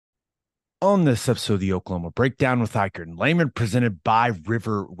On this episode of the Oklahoma Breakdown with Iker and Lehman, presented by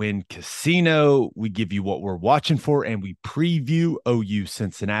Riverwind Casino, we give you what we're watching for and we preview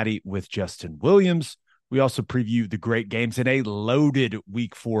OU-Cincinnati with Justin Williams. We also preview the great games in a loaded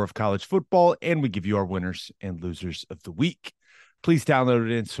week 4 of college football, and we give you our winners and losers of the week. Please download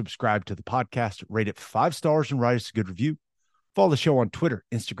it and subscribe to the podcast, rate it 5 stars, and write us a good review. Follow the show on Twitter,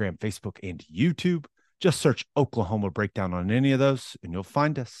 Instagram, Facebook, and YouTube. Just search Oklahoma Breakdown on any of those, and you'll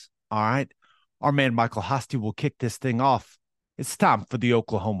find us. All right. Our man Michael Hosty will kick this thing off. It's time for the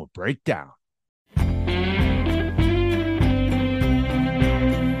Oklahoma Breakdown.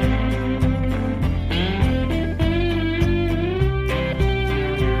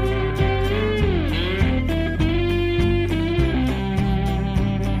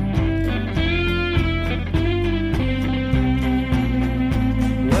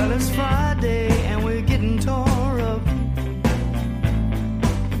 Well, it's Friday and we're getting tore up.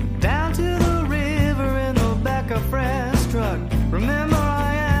 Down to the river in the back of fresh truck. Remember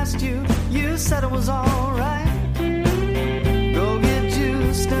I asked you, you said it was alright. Go get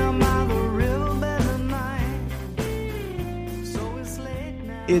juice down by the riverbed tonight. So it's late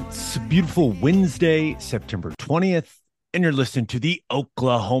now. It's a beautiful Wednesday, September 20th, and you're listening to the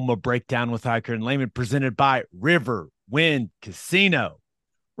Oklahoma Breakdown with Iker and Lehman, presented by Riverwind Casino.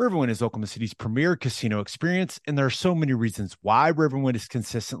 Riverwind is Oklahoma City's premier casino experience, and there are so many reasons why Riverwind is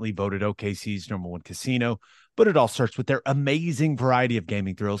consistently voted OKC's #1 casino, but it all starts with their amazing variety of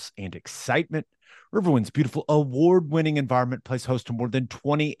gaming thrills and excitement. Riverwind's beautiful award-winning environment plays host to more than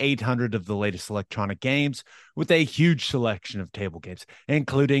 2,800 of the latest electronic games with a huge selection of table games,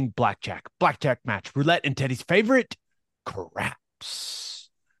 including blackjack, blackjack match, roulette, and Teddy's favorite, craps.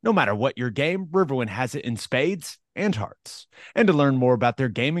 No matter what your game, Riverwind has it in spades and hearts. And to learn more about their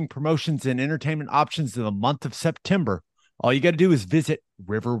gaming promotions and entertainment options in the month of September, all you got to do is visit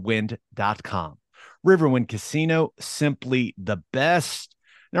riverwind.com. Riverwind Casino, simply the best.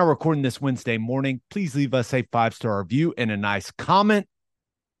 Now, recording this Wednesday morning, please leave us a 5-star review and a nice comment.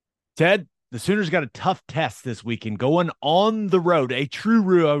 Ted, the Sooners got a tough test this weekend going on the road, a true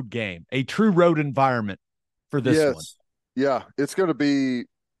road game, a true road environment for this one. Yeah, it's going to be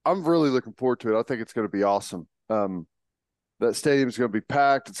 – I'm really looking forward to it. I think it's going to be awesome. That stadium is going to be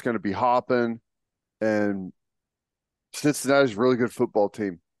packed. It's going to be hopping. And Cincinnati's a really good football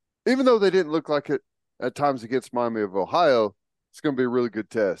team. Even though they didn't look like it at times against Miami of Ohio, it's going to be a really good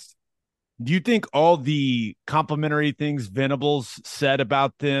test. Do you think all the complimentary things Venables said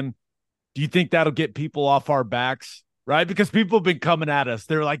about them, do you think that'll get people off our backs, right? Because people have been coming at us.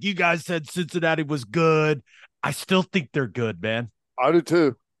 They're like, you guys said Cincinnati was good. I still think they're good, man. I do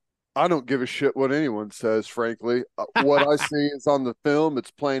too. I don't give a shit what anyone says, frankly. What I see is on the film.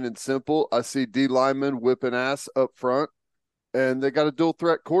 It's plain and simple. I see D linemen whipping ass up front, and they got a dual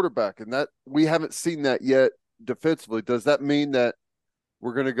threat quarterback, and that we haven't seen that yet defensively. Does that mean that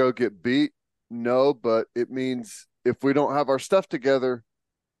we're going to go get beat? No, but it means if we don't have our stuff together,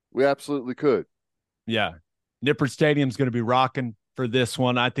 we absolutely could. Yeah. Nippert Stadium's going to be rocking for this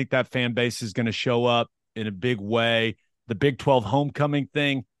one. I think that fan base is going to show up in a big way. The Big 12 homecoming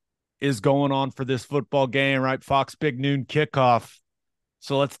thing is going on for this football game, right? Fox Big Noon kickoff.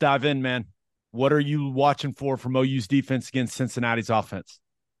 So let's dive in, man. What are you watching for from OU's defense against Cincinnati's offense?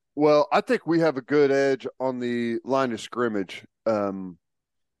 Well, I think we have a good edge on the line of scrimmage. Their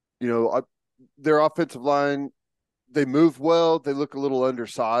offensive line, they move well. They look a little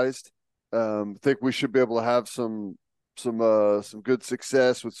undersized. I think we should be able to have some good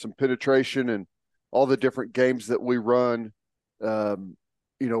success with some penetration and all the different games that we run.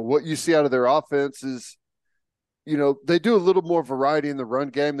 What you see out of their offense is, they do a little more variety in the run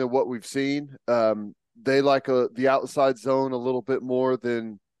game than what we've seen. They like the outside zone a little bit more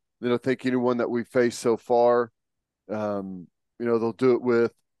than I think anyone that we've faced so far. They'll do it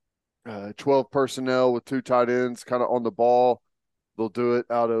with 12 personnel with 2 tight ends kind of on the ball. They'll do it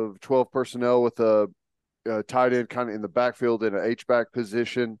out of 12 personnel with a tight end kind of in the backfield in an H-back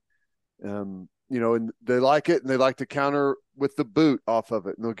position. And they like it, and they like to counter with the boot off of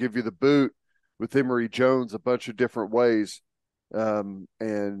it. And they'll give you the boot with Emory Jones a bunch of different ways. They'll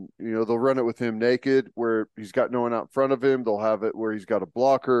run it with him naked where he's got no one out in front of him. They'll have it where he's got a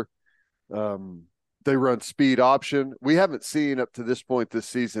blocker. They run speed option. We haven't seen up to this point this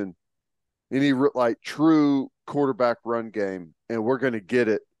season any true quarterback run game, and we're going to get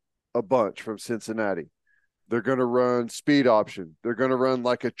it a bunch from Cincinnati. They're going to run speed option. They're going to run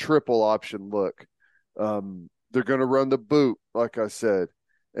like a triple option look. They're going to run the boot, like I said.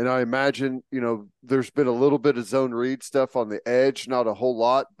 And I imagine, there's been a little bit of zone read stuff on the edge, not a whole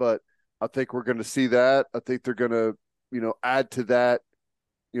lot, but I think we're going to see that. I think they're going to, add to that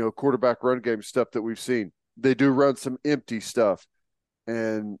quarterback run game stuff that we've seen. They do run some empty stuff,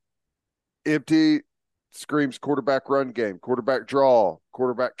 and empty screams quarterback run game, quarterback draw,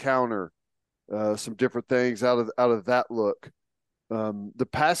 quarterback counter, some different things out of that look. The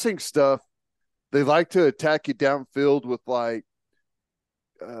passing stuff, they like to attack you downfield with like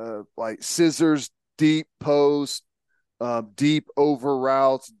scissors, deep post, deep over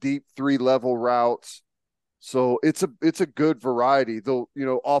routes, deep 3-level routes. So it's a good variety. They'll,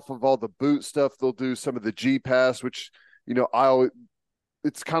 off of all the boot stuff, they'll do some of the G pass, which,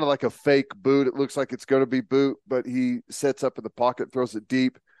 it's kind of like a fake boot. It looks like it's going to be boot, but he sets up in the pocket, throws it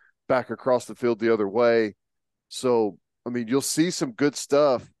deep back across the field the other way. So, I mean, you'll see some good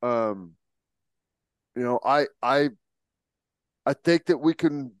stuff. I think that we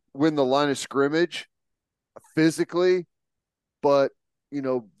can win the line of scrimmage physically, but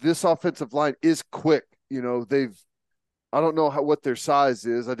this offensive line is quick. I don't know what their size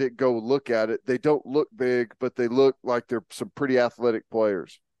is. I didn't go look at it. They don't look big, but they look like they're some pretty athletic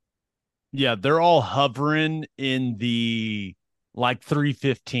players. Yeah, they're all hovering in the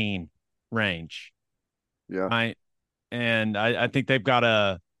 315 range. Yeah. Right. And I think they've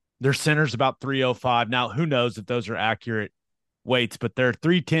got their center's about 305. Now, who knows if those are accurate weights, but they're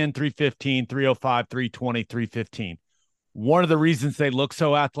 310, 315, 305, 320, 315. One of the reasons they look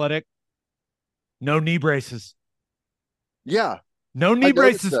so athletic, no knee braces. Yeah. No knee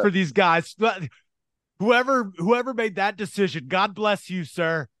braces for these guys. Whoever made that decision, God bless you,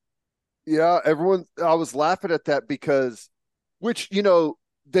 sir. Yeah, I was laughing at that because,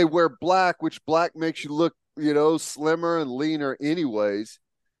 they wear black, which black makes you look, slimmer and leaner anyways.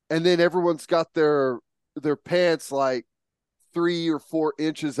 And then everyone's got their pants like 3 or 4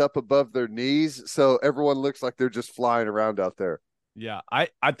 inches up above their knees. So everyone looks like they're just flying around out there. Yeah, I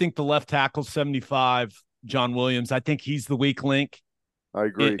think the left tackle, 75, John Williams, I think he's the weak link. I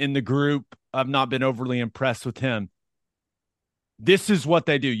agree. In the group. I've not been overly impressed with him. This is what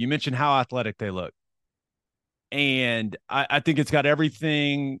they do. You mentioned how athletic they look. And I think it's got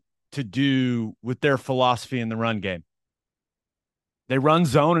everything to do with their philosophy in the run game. They run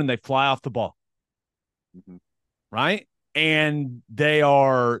zone and they fly off the ball. Mm-hmm. Right? And they're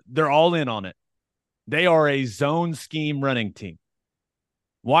all in on it. They are a zone scheme running team.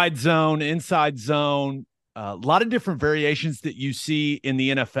 Wide zone, inside zone, a lot of different variations that you see in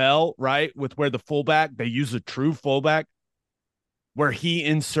the NFL, right? With where the fullback, they use a true fullback where he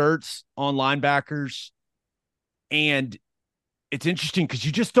inserts on linebackers. And it's interesting because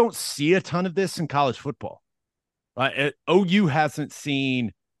you just don't see a ton of this in college football. Right? OU hasn't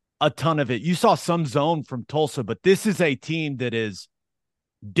seen a ton of it. You saw some zone from Tulsa, but this is a team that is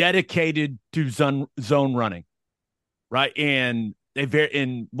dedicated to zone running, right? And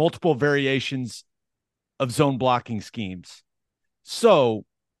in multiple variations of zone blocking schemes. So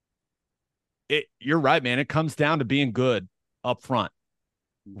you're right, man. It comes down to being good up front,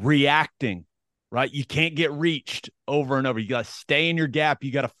 reacting, right? You can't get reached over and over. You got to stay in your gap.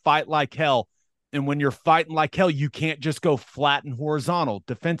 You got to fight like hell. And when you're fighting like hell, you can't just go flat and horizontal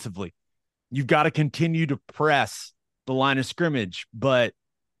defensively. You've got to continue to press the line of scrimmage. But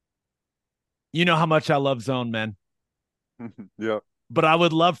you know how much I love zone, man. Yeah. But I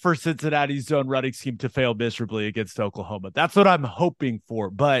would love for Cincinnati's zone running scheme to fail miserably against Oklahoma. That's what I'm hoping for.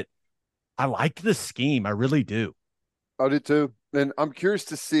 But I like the scheme. I really do. I do too. And I'm curious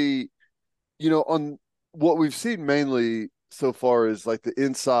to see, on what we've seen mainly so far is like the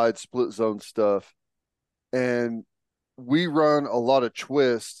inside split zone stuff. And we run a lot of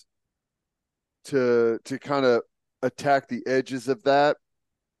twist to kind of attack the edges of that.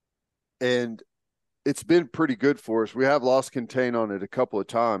 And it's been pretty good for us. We have lost contain on it a couple of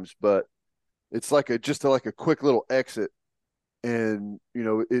times, but it's like just like a quick little exit. And,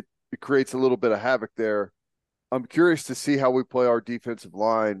 it creates a little bit of havoc there. I'm curious to see how we play our defensive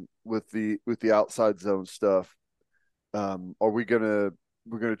line with the outside zone stuff. Are we gonna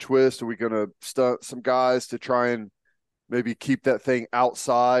twist? Are we gonna stunt some guys to try and maybe keep that thing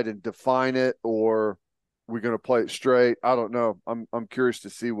outside and define it, or are we gonna play it straight? I don't know. I'm curious to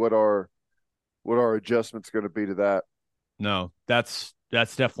see what our adjustment's going to be to that. No, that's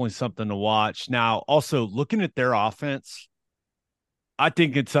definitely something to watch. Now, also looking at their offense, I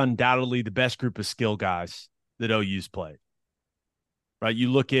think it's undoubtedly the best group of skill guys that OU's played. Right?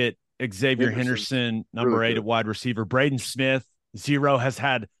 You look at Xavier Henderson, number really 8 at wide receiver. Braden Smith, 0, has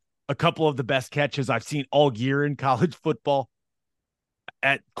had a couple of the best catches I've seen all year in college football.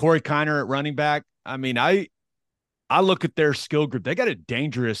 At Corey Kiner at running back, I mean, I look at their skill group. They got a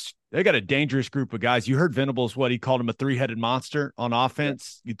dangerous group of guys. You heard Venables, what he called him, a 3-headed monster on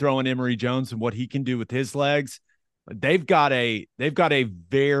offense. You throw in Emory Jones and what he can do with his legs. They've got a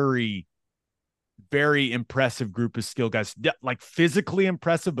very, very impressive group of skill guys, like physically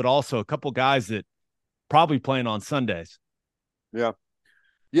impressive, but also a couple guys that probably playing on Sundays. Yeah.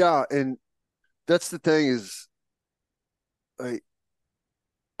 Yeah. And that's the thing is,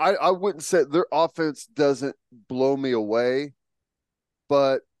 I wouldn't say their offense doesn't blow me away,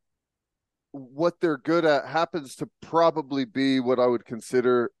 but what they're good at happens to probably be what I would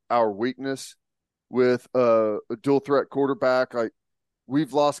consider our weakness with a dual threat quarterback. Like,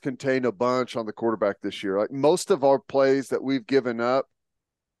 we've lost contain a bunch on the quarterback this year. Like, most of our plays that we've given up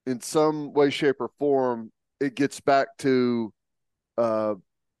in some way, shape, or form, it gets back to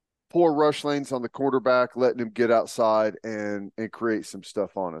poor rush lanes on the quarterback, letting him get outside and create some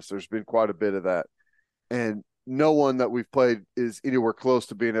stuff on us. There's been quite a bit of that. And no one that we've played is anywhere close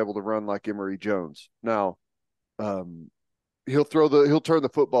to being able to run like Emory Jones. Now, he'll turn the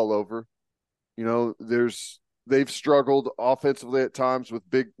football over. You know, they've struggled offensively at times with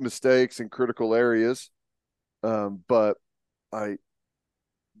big mistakes in critical areas. But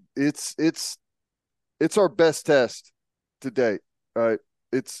it's our best test to date. Right.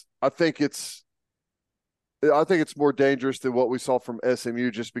 I think it's more dangerous than what we saw from SMU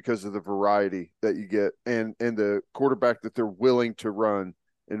just because of the variety that you get and the quarterback that they're willing to run.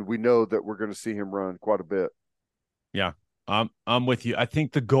 And we know that we're going to see him run quite a bit. Yeah, I'm with you. I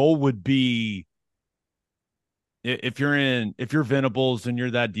think the goal would be, if you're Venables and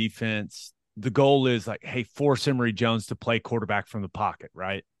you're that defense, the goal is like, hey, force Emory Jones to play quarterback from the pocket,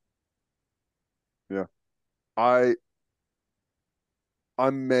 right? Yeah. I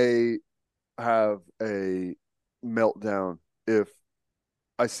may have a meltdown if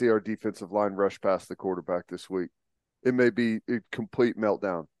I see our defensive line rush past the quarterback this week. It may be a complete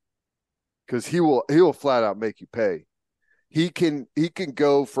meltdown because he will flat out make you pay. He can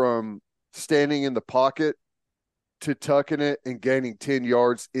go from standing in the pocket to tucking it and gaining 10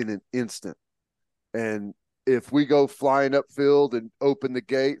 yards in an instant. And if we go flying upfield and open the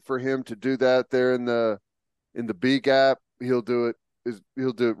gate for him to do that there in the B gap, he'll do it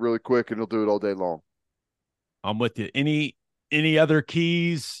really quick, and he'll do it all day long. I'm with you. Any other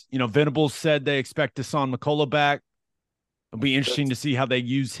keys? You know, Venables said they expect Deshaun McCullough back. It'll be interesting to see how they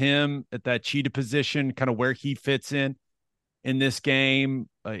use him at that cheetah position, kind of where he fits in this game.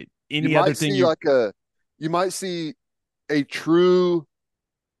 Any other thing you might see a true.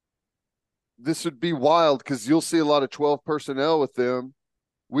 This would be wild because you'll see a lot of 12 personnel with them.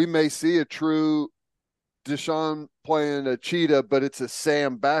 We may see a true Deshaun playing a cheetah, but it's a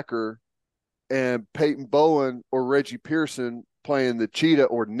Sam backer, and Peyton Bowen or Reggie Pearson playing the cheetah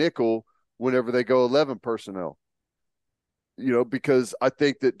or nickel whenever they go 11 personnel. You know, because I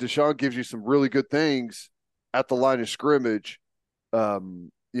think that Deshaun gives you some really good things at the line of scrimmage. You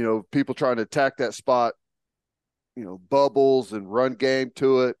know, people trying to attack that spot, you know, bubbles and run game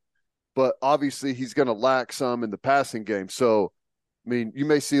to it. But obviously he's going to lack some in the passing game. So, I mean, you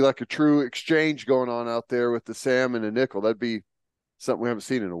may see like a true exchange going on out there with the Sam and a nickel. That'd be something we haven't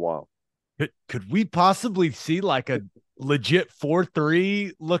seen in a while. Could we possibly see like a legit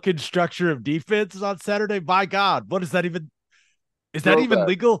 4-3 looking structure of defenses on Saturday? My God, what is that even? Is that even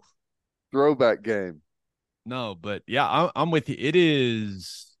legal? Throwback game. No, but yeah, I'm with you. It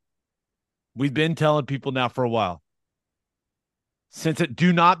is. We've been telling people now for a while.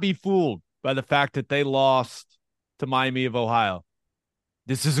 Do not be fooled by the fact that they lost to Miami of Ohio.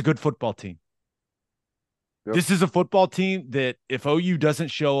 This is a good football team. Yep. This is a football team that if OU doesn't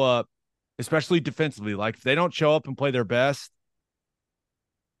show up, especially defensively, like if they don't show up and play their best,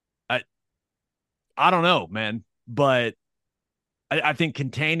 I don't know, man. But I think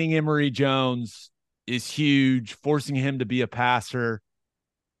containing Emory Jones is huge, forcing him to be a passer,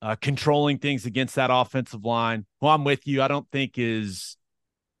 controlling things against that offensive line. Well, I'm with you. I don't think is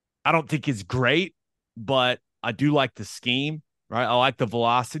great, but I do like the scheme, right? I like the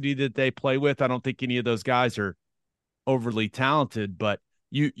velocity that they play with. I don't think any of those guys are overly talented, but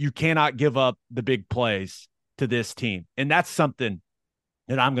you cannot give up the big plays to this team. And that's something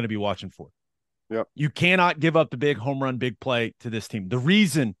that I'm going to be watching for. Yep. You cannot give up the big home run, big play to this team. The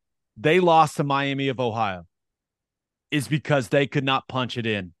reason they lost to Miami of Ohio is because they could not punch it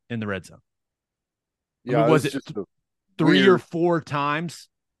in the red zone. Yeah, I mean, was it just 3 or 4 times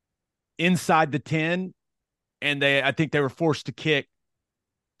inside the 10? And I think they were forced to kick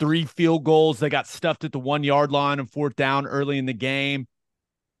 3 field goals. They got stuffed at the 1-yard line and 4th down early in the game.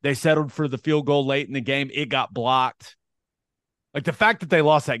 They settled for the field goal late in the game. It got blocked. Like, the fact that they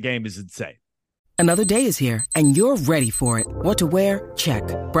lost that game is insane. Another day is here, and you're ready for it. What to wear? Check.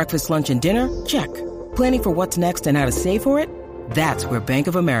 Breakfast, lunch, and dinner? Check. Planning for what's next and how to save for it? That's where Bank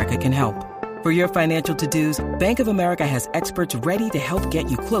of America can help. For your financial to-dos, Bank of America has experts ready to help get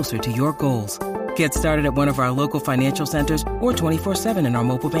you closer to your goals. Get started at one of our local financial centers or 24/7 in our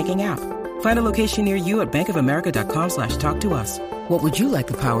mobile banking app. Find a location near you at bankofamerica.com/talktous. What would you like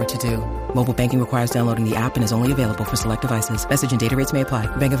the power to do? Mobile banking requires downloading the app and is only available for select devices. Message and data rates may apply.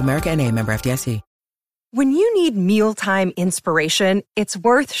 Bank of America N.A., member FDIC. When you need mealtime inspiration, it's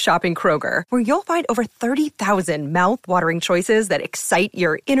worth shopping Kroger, where you'll find over 30,000 mouth-watering choices that excite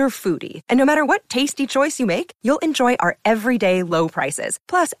your inner foodie. And no matter what tasty choice you make, you'll enjoy our everyday low prices,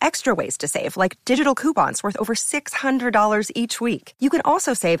 plus extra ways to save, like digital coupons worth over $600 each week. You can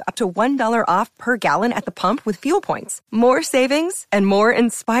also save up to $1 off per gallon at the pump with fuel points. More savings and more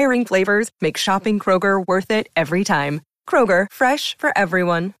inspiring flavors make shopping Kroger worth it every time. Kroger, fresh for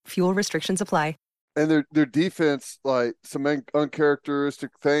everyone. Fuel restrictions apply. And their defense, like some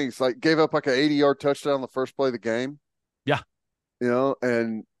uncharacteristic things, like gave up like an 80-yard touchdown the first play of the game. Yeah.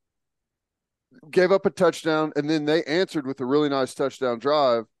 And gave up a touchdown, and then they answered with a really nice touchdown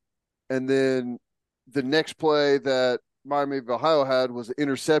drive. And then the next play that Miami of Ohio had was an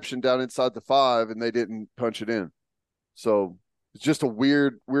interception down inside the 5, and they didn't punch it in. So it's just a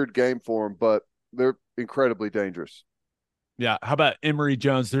weird game for them, but they're incredibly dangerous. Yeah. How about Emory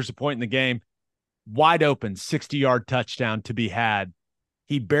Jones? There's a point in the game. Wide open, 60-yard touchdown to be had.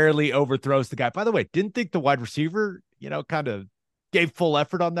 He barely overthrows the guy. By the way, didn't think the wide receiver, kind of gave full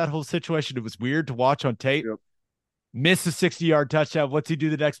effort on that whole situation. It was weird to watch on tape. Yep. Miss a 60-yard touchdown. What's he do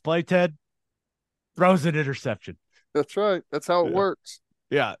the next play, Ted? Throws an interception. That's right. That's how it works.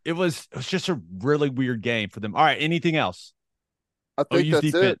 Yeah, it was just a really weird game for them. All right, anything else? I think OU's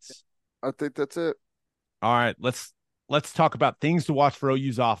that's defense. it. I think that's it. All right, let's talk about things to watch for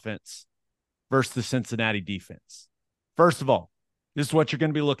OU's offense versus the Cincinnati defense. First of all, this is what you're going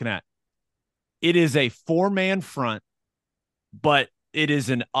to be looking at. It is a 4-man front, but it is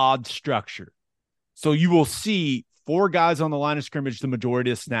an odd structure. So you will see 4 guys on the line of scrimmage the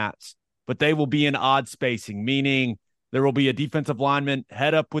majority of snaps, but they will be in odd spacing, meaning there will be a defensive lineman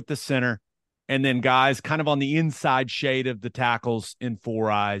head up with the center, and then guys kind of on the inside shade of the tackles in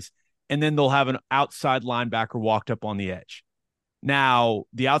 4 eyes, and then they'll have an outside linebacker walked up on the edge. Now,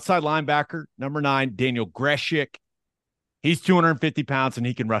 the outside linebacker, number 9, Daniel Greshik, he's 250 pounds and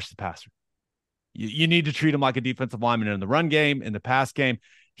he can rush the passer. You need to treat him like a defensive lineman in the run game, in the pass game.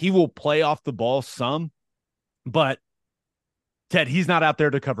 He will play off the ball some, but Ted, he's not out there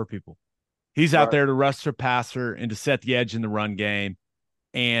to cover people. He's out there to rush the passer and to set the edge in the run game.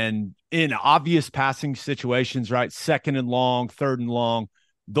 And in obvious passing situations, right, 2nd and long, 3rd and long,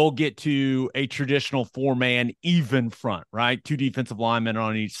 they'll get to a traditional 4-man even front, right? 2 defensive linemen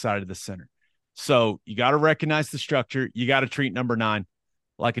on each side of the center. So you got to recognize the structure. You got to treat number 9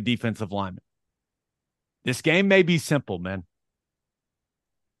 like a defensive lineman. This game may be simple, man.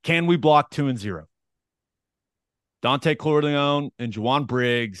 Can we block 2 and 0? Dante Corleone and Juwan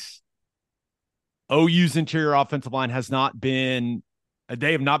Briggs. OU's interior offensive line has not been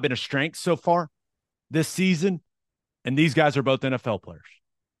a strength so far this season, and these guys are both NFL players.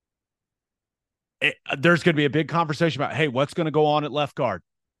 There's going to be a big conversation about, hey, what's going to go on at left guard?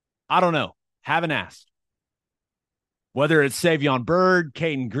 I don't know. Haven't asked. Whether it's Savion Byrd,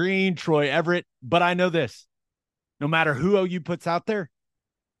 Caden Green, Troy Everett, but I know this. No matter who OU puts out there,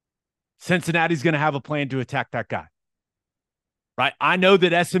 Cincinnati's going to have a plan to attack that guy. Right? I know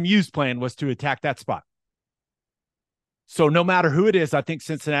that SMU's plan was to attack that spot. So no matter who it is, I think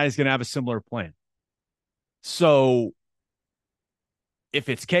Cincinnati's going to have a similar plan. So if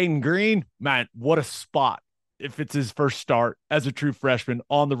it's Caden Green, man, what a spot. If it's his first start as a true freshman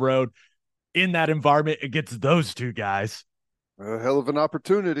on the road in that environment against those 2 guys. A hell of an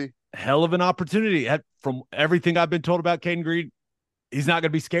opportunity. Hell of an opportunity. From everything I've been told about Caden Green, he's not going to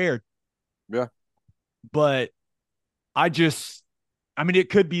be scared. Yeah. But it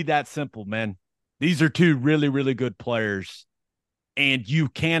could be that simple, man. These are 2 really, really good players, and you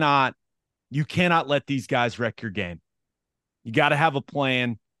cannot let these guys wreck your game. You got to have a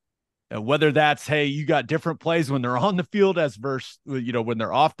plan, whether that's, hey, you got different plays when they're on the field as versus, when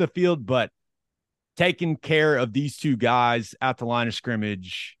they're off the field, but taking care of these 2 guys at the line of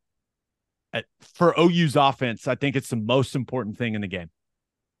scrimmage for OU's offense, I think it's the most important thing in the game.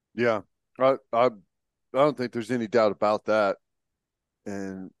 Yeah, I don't think there's any doubt about that.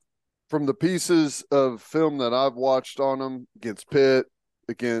 And from the pieces of film that I've watched on them against Pitt,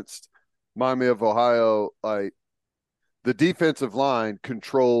 against Miami of Ohio, like, the defensive line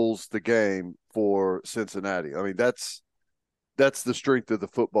controls the game for Cincinnati. I mean, that's the strength of the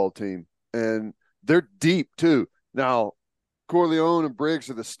football team. And they're deep too. Now, Corleone and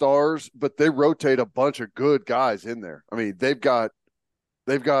Briggs are the stars, but they rotate a bunch of good guys in there. I mean, they've got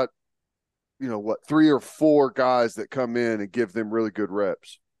 3 or 4 guys that come in and give them really good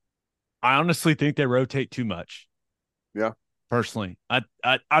reps. I honestly think they rotate too much. Yeah. Personally, I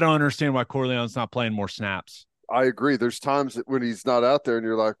don't understand why Corleone's not playing more snaps. I agree. There's times that when he's not out there and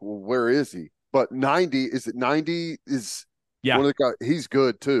you're like, well, where is he? But 90 is one of the guys. He's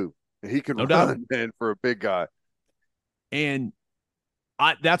good too. He can No run, doubt. man, for a big guy. And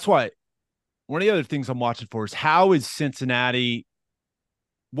that's why one of the other things I'm watching for is how is Cincinnati,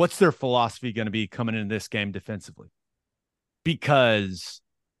 what's their philosophy going to be coming into this game defensively? Because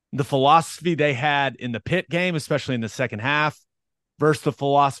the philosophy they had in the Pitt game, especially in the second half, versus the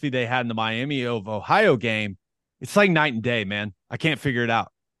philosophy they had in the Miami of Ohio game, it's like night and day, man. I can't figure it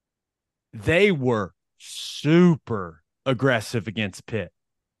out. They were super aggressive against Pitt.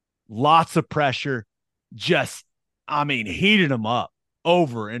 Lots of pressure, heated them up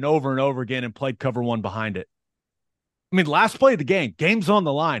over and over and over again and played cover one behind it. Last play of the game, game's on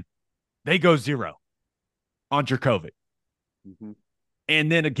the line. They go 0 on Jerkovic. Mm-hmm.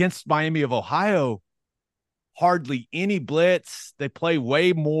 And then against Miami of Ohio, hardly any blitz. They play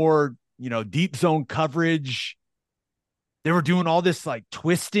way more, deep zone coverage. They were doing all this like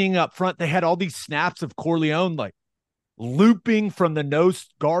twisting up front. They had all these snaps of Corleone like looping from the nose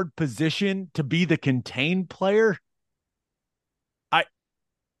guard position to be the contained player.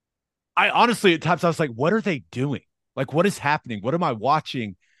 I honestly, at times I was like, what are they doing? Like, what is happening? What am I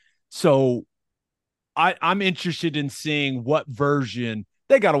watching? So I'm interested in seeing what version.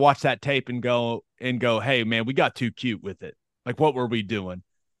 They got to watch that tape and go, hey, man, we got too cute with it. Like, what were we doing?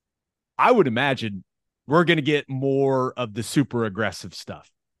 I would imagine we're going to get more of the super aggressive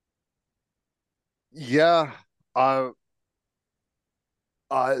stuff. Yeah. The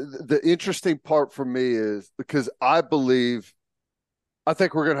interesting part for me is because I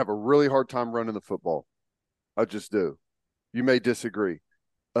think we're going to have a really hard time running the football. I just do. You may disagree.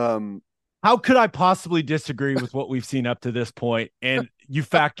 How could I possibly disagree with what we've seen up to this point? And you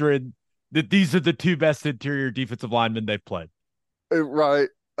factor in that these are the 2 best interior defensive linemen they've played. Right.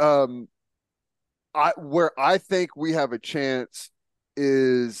 Where I think we have a chance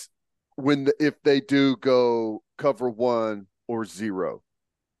is if they do go cover 1 or 0.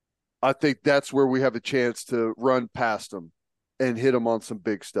 I think that's where we have a chance to run past them and hit them on some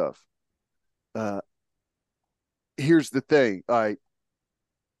big stuff. Here's the thing.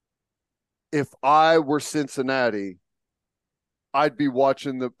 If I were Cincinnati, I'd be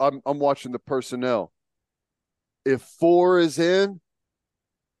watching I'm watching the personnel. If 4 is in,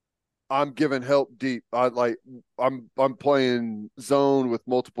 I'm giving help deep. I'm playing zone with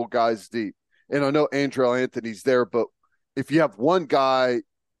multiple guys deep. And I know Andrell Anthony's there, but if you have one guy,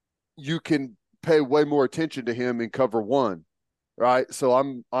 you can pay way more attention to him in cover 1. Right? So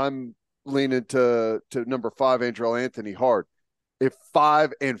I'm leaning to number 5, Andrell Anthony, hard. If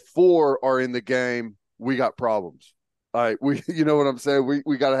 5 and 4 are in the game, we got problems. All right, you know what I'm saying?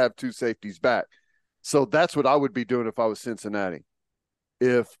 We got to have 2 safeties back. So that's what I would be doing if I was Cincinnati.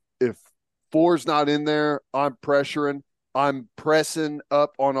 If 4's not in there, I'm pressuring. I'm pressing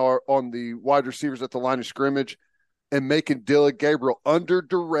up on the wide receivers at the line of scrimmage and making Dylan Gabriel under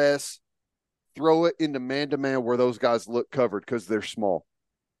duress throw it into man-to-man where those guys look covered because they're small.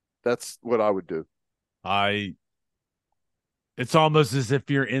 That's what I would do. It's almost as if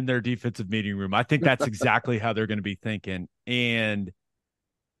you're in their defensive meeting room. I think that's exactly how they're going to be thinking. And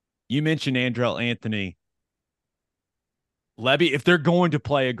you mentioned Andrell Anthony. Levy, if they're going to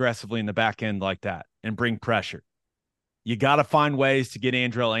play aggressively in the back end like that and bring pressure, you got to find ways to get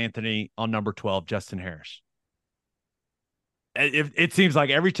Andrell Anthony on number 12, Justin Harris. It seems like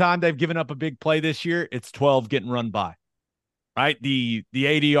every time they've given up a big play this year, it's 12 getting run by. Right? The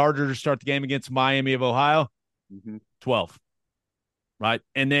 80-yarder to start the game against Miami of Ohio, 12. Right?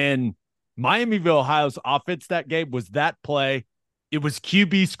 And then Miami of Ohio's offense that game was that play. It was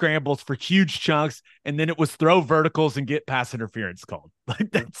QB scrambles for huge chunks, and then it was throw verticals and get pass interference called.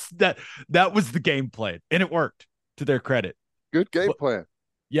 Like that was the game plan, and it worked to their credit. Good game plan.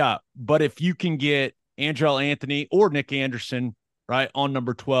 Yeah, but if you can get Andrell Anthony or Nick Anderson, right, on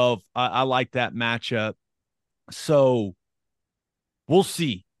number 12, I like that matchup. So we'll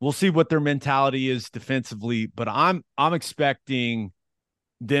see. We'll see what their mentality is defensively, but I'm expecting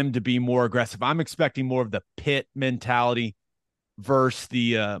them to be more aggressive. I'm expecting more of the Pitt mentality versus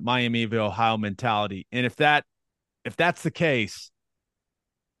the Miami of Ohio mentality. And if that's the case,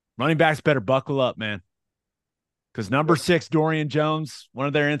 running backs better buckle up, man. Because number 6, Dorian Jones, one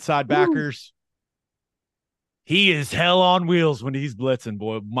of their inside backers, he is hell on wheels when he's blitzing,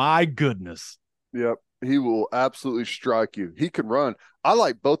 boy. My goodness. Yep. He will absolutely strike you. He can run. I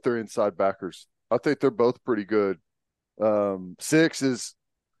like both their inside backers. I think they're both pretty good. 6 is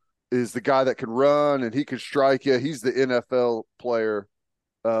is the guy that can run and he can strike you. He's the NFL player.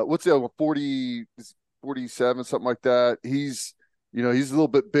 What's the other one? 47, something like that. He's a little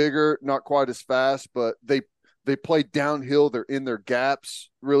bit bigger, not quite as fast, but they play downhill. They're in their gaps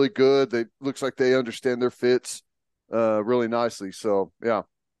really good. They looks like they understand their fits really nicely. So yeah,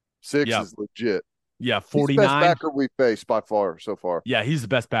 6 is legit. Yeah, 49. He's the best backer we've faced by far so far. Yeah, he's the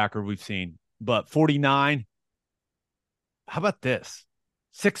best backer we've seen. But 49, how about this?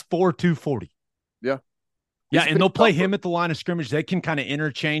 6'4", 240. Yeah. Yeah, and they'll play him at the line of scrimmage. They can kind of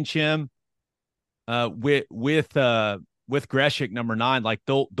interchange him with Greshik, number 9. Like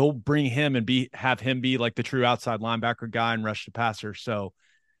they'll bring him and have him be like the true outside linebacker guy and rush the passer. So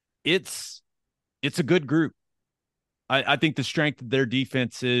it's a good group. I think the strength of their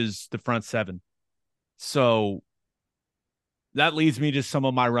defense is the front 7. So that leads me to some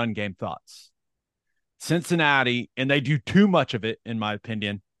of my run game thoughts. Cincinnati, and they do too much of it, in my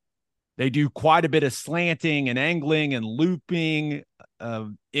opinion. They do quite a bit of slanting and angling and looping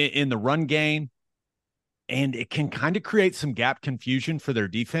in the run game, and it can kind of create some gap confusion for their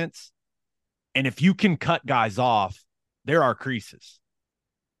defense. And if you can cut guys off, there are creases.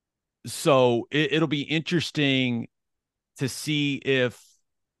 So it'll be interesting to see if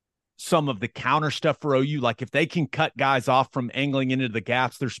some of the counter stuff for OU, like if they can cut guys off from angling into the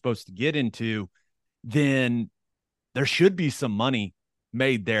gaps they're supposed to get into, then there should be some money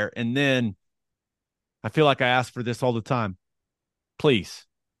made there. And then I feel like I ask for this all the time. Please,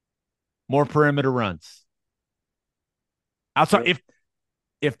 more perimeter runs. Outside,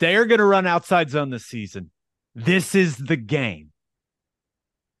 if they are going to run outside zone this season, this is the game,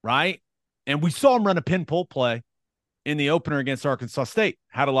 right? And we saw them run a pin pull play in the opener against Arkansas State.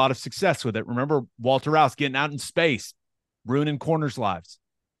 Had a lot of success with it. Remember Walter Rouse getting out in space, ruining corners' lives.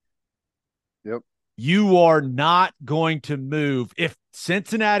 Yep. You are not going to move if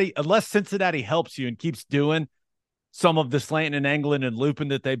Cincinnati, unless Cincinnati helps you and keeps doing some of the slanting and angling and looping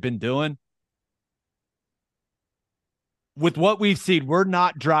that they've been doing. With what we've seen, we're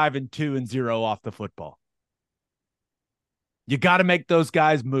not driving 2-0 off the football. You got to make those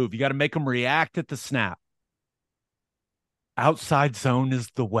guys move. You got to make them react at the snap. Outside zone is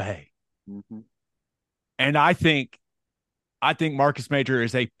the way. Mm-hmm. And I think Marcus Major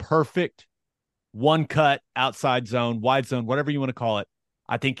is a perfect one cut outside zone, wide zone, whatever you want to call it.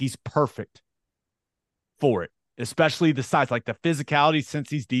 I think he's perfect for it, especially the size, like the physicality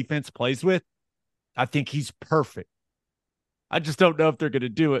Cincy's defense plays with. I think he's perfect. I just don't know if they're going to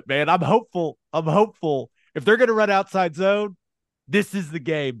do it, man. I'm hopeful. If they're going to run outside zone, this is the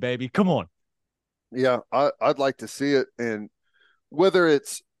game, baby. Come on. Yeah, I'd like to see it. And whether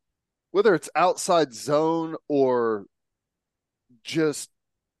it's outside zone or just,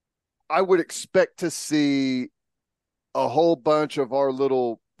 I would expect to see a whole bunch of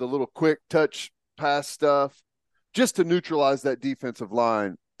the little quick touch pass stuff just to neutralize that defensive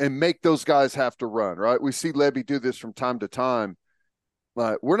line and make those guys have to run, right? We see Lebby do this from time to time.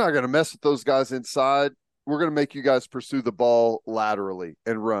 We're not going to mess with those guys inside. We're going to make you guys pursue the ball laterally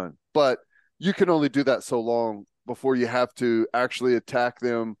and run. But you can only do that so long before you have to actually attack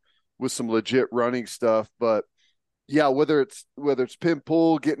them with some legit running stuff. But yeah, whether it's pin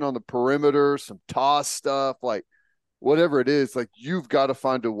pull, getting on the perimeter, some toss stuff, like whatever it is, like you've got to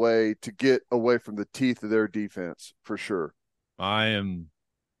find a way to get away from the teeth of their defense for sure. I'm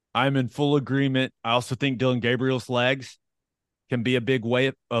in full agreement. I also think Dylan Gabriel's legs can be a big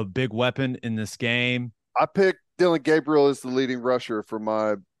weapon in this game. I picked Dylan Gabriel as the leading rusher for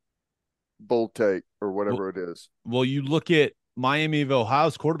my bold take or whatever it is. Well, you look at Miami of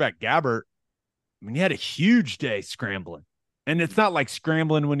Ohio's quarterback, Gabbert. I mean, he had a huge day scrambling. And it's not like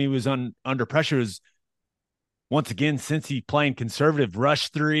scrambling when he was under pressure. It was, once again, since he playing conservative, rush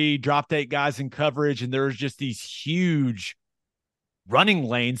 3, dropped 8 guys in coverage, and there was just these huge running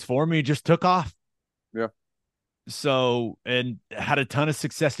lanes for him. He just took off. Yeah. So, and had a ton of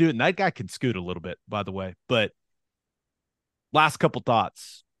success doing it. And that guy can scoot a little bit, by the way. But last couple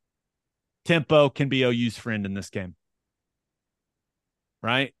thoughts. Tempo can be OU's friend in this game.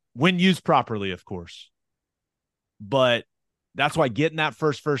 Right? When used properly, of course. But that's why getting that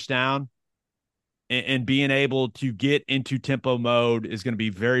first down and being able to get into tempo mode is going to be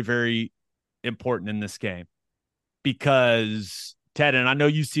very, very important in this game. Because, Ted, and I know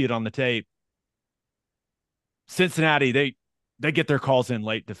you see it on the tape, Cincinnati, they get their calls in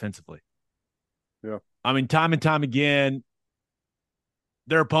late defensively. Yeah. I mean, time and time again,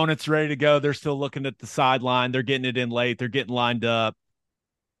 their opponent's ready to go. They're still looking at the sideline. They're getting it in late. They're getting lined up.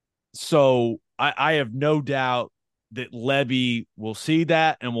 So I have no doubt that Lebby will see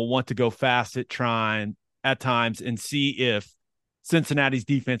that and will want to go fast at trying at times and see if Cincinnati's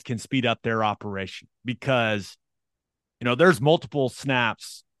defense can speed up their operation because, there's multiple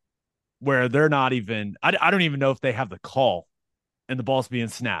snaps where they're not even, I don't even know if they have the call and the ball's being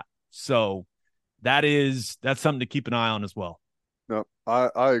snapped. So that's something to keep an eye on as well. No, I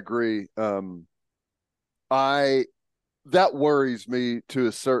agree. That worries me to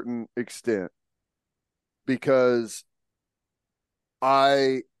a certain extent because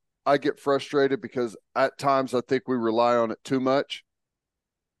I get frustrated because at times I think we rely on it too much,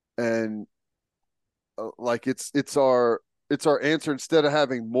 and like it's our answer. Instead of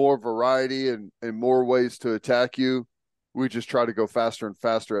having more variety and more ways to attack you, we just try to go faster and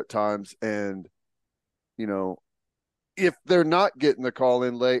faster at times. And if they're not getting the call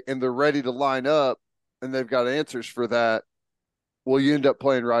in late and they're ready to line up and they've got answers for that, well, you end up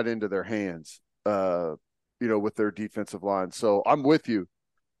playing right into their hands, with their defensive line. So I'm with you.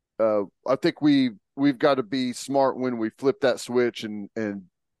 I think we've got to be smart when we flip that switch and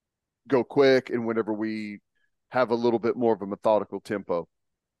go quick, and whenever we have a little bit more of a methodical tempo.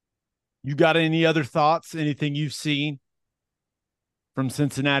 You got any other thoughts? Anything you've seen from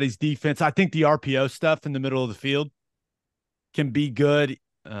Cincinnati's defense? I think the RPO stuff in the middle of the field can be good.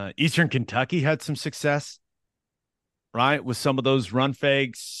 Eastern Kentucky had some success, right, with some of those run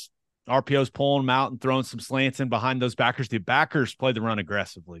fakes, RPOs pulling them out and throwing some slants in behind those backers. The backers play the run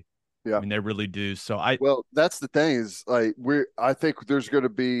aggressively. Yeah, I mean, they really do. So well, that's the thing is, like, I think there's going to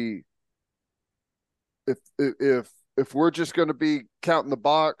be, if we're just going to be counting the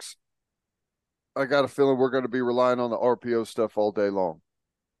box, I got a feeling we're going to be relying on the RPO stuff all day long.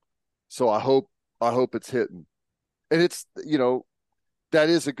 So I hope it's hitting, and it's that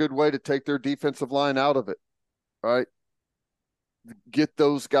is a good way to take their defensive line out of it, right? Get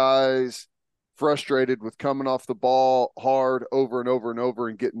those guys frustrated with coming off the ball hard over and over and over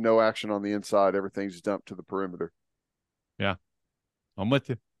and getting no action on the inside. Everything's dumped to the perimeter. Yeah, I'm with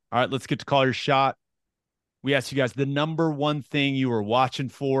you. All right, let's get to call your shot. We asked you guys the number one thing you were watching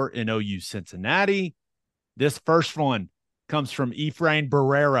for in OU-Cincinnati. This first one comes from Ephraim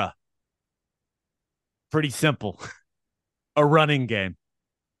Barrera. Pretty simple. A running game.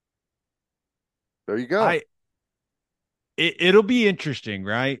 There you go. It'll be interesting,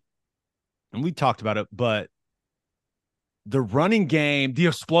 right? And we talked about it, but the running game, the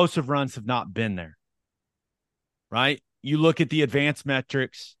explosive runs have not been there, right? You look at the advanced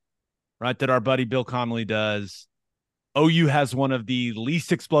metrics, right, that our buddy Bill Connolly does. OU has one of the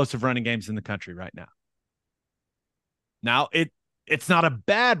least explosive running games in the country right now. Now, it's not a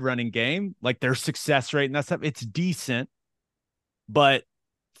bad running game, like their success rate and that stuff. It's decent, but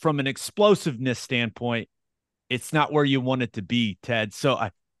from an explosiveness standpoint, it's not where you want it to be, Ted. So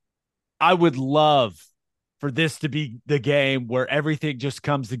I would love for this to be the game where everything just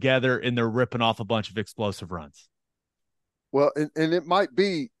comes together and they're ripping off a bunch of explosive runs. Well, and it might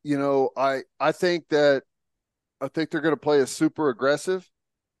be, I think they're going to play a super aggressive,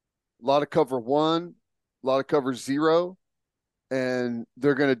 a lot of cover one, a lot of cover zero, and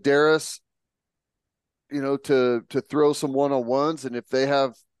they're going to dare us, to throw some one-on-ones. And if they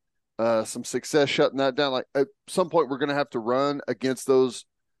have some success shutting that down, like at some point we're going to have to run against those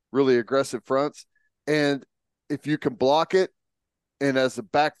really aggressive fronts. And if you can block it, and as a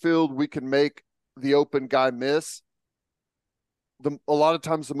backfield, we can make the open guy miss. A lot of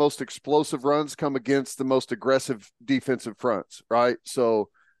times the most explosive runs come against the most aggressive defensive fronts, right? So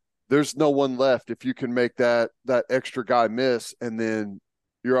there's no one left if you can make that extra guy miss, and then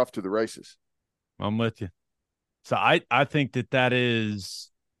you're off to the races. I'm with you. So I think that is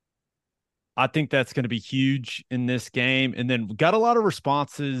 – I think that's going to be huge in this game. And then we got a lot of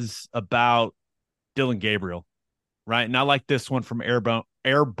responses about Dylan Gabriel, right? And I like this one from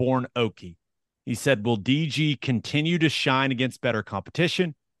Airborne Okie. He said, will DG continue to shine against better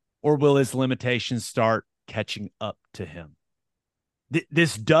competition, or will his limitations start catching up to him?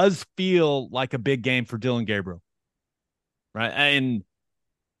 This does feel like a big game for Dylan Gabriel, right? And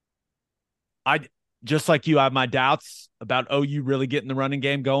I, just like you, I have my doubts about OU really getting the running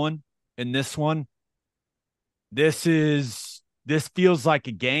game going in this one. This feels like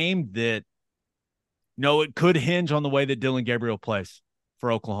a game that, it could hinge on the way that Dylan Gabriel plays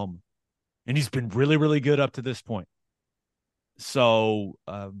for Oklahoma. And he's been really, really good up to this point. So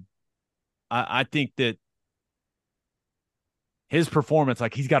I think that his performance,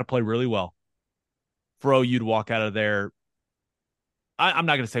 like, he's got to play really well for OU to walk out of there. I'm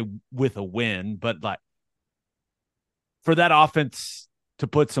not going to say with a win, but like for that offense to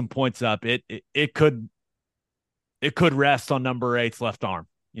put some points up, it could rest on number 8's left arm,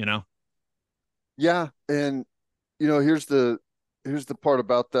 Yeah, and here's the part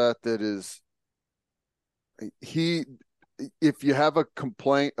about that is if you have a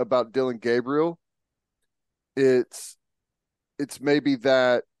complaint about Dylan Gabriel, it's maybe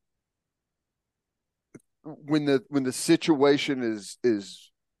that when the situation is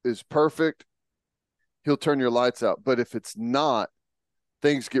perfect, he'll turn your lights out. But if it's not,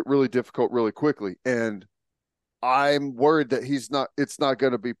 things get really difficult really quickly. And I'm worried that it's not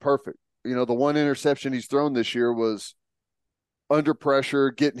going to be perfect. You know, the one interception he's thrown this year was under pressure,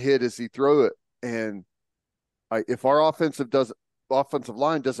 getting hit as he threw it. And if our offensive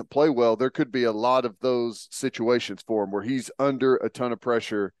line doesn't play well, there could be a lot of those situations for him where he's under a ton of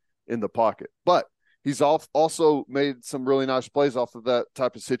pressure in the pocket. But he's also made some really nice plays off of that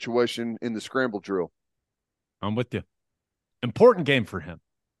type of situation in the scramble drill. I'm with you. Important game for him,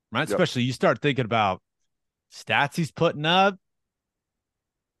 right? Yep. Especially you start thinking about stats he's putting up,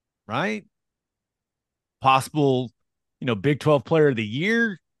 right? Possible, Big 12 player of the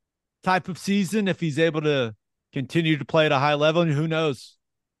year type of season if he's able to continue to play at a high level. And who knows?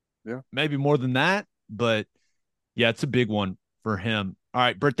 Yeah. Maybe more than that. But, yeah, it's a big one for him. All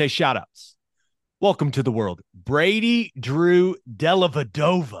right, birthday shout-outs. Welcome to the world. Brady Drew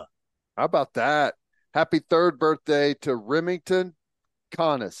Delavadova. How about that? Happy 3rd birthday to Remington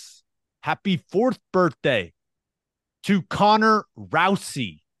Connis. Happy 4th birthday to Connor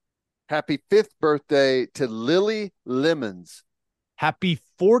Rousey. Happy 5th birthday to Lily Lemons. Happy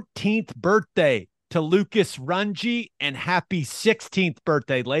 14th birthday to Lucas Runge, and happy 16th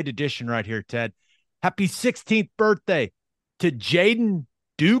birthday, late edition right here, Ted. Happy 16th birthday to Jaden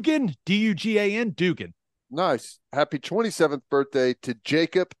Dugan, D-U-G-A-N, Dugan. Nice. Happy 27th birthday to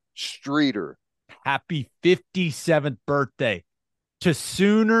Jacob Streeter. Happy 57th birthday to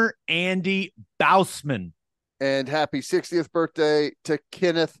Sooner Andy Bausman. And happy 60th birthday to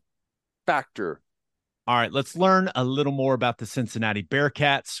Kenneth Factor. All right, let's learn a little more about the Cincinnati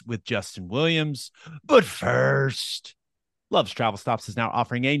Bearcats with Justin Williams. But first, Love's Travel Stops is now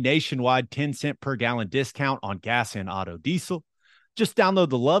offering a nationwide 10-cent per gallon discount on gas and auto diesel. Just download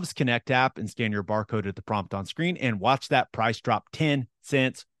the Love's Connect app and scan your barcode at the prompt on screen and watch that price drop 10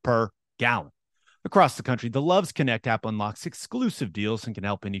 cents per gallon. Across the country, the Love's Connect app unlocks exclusive deals and can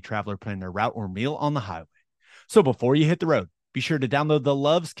help any traveler plan their route or meal on the highway. So before you hit the road, be sure to download the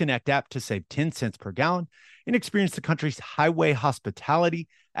Love's Connect app to save 10 cents per gallon and experience the country's highway hospitality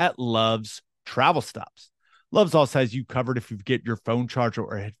at Love's Travel Stops. Love's also has you covered if you get your phone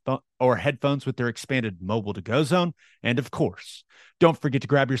charger or headphones with their expanded mobile to-go zone. And of course, don't forget to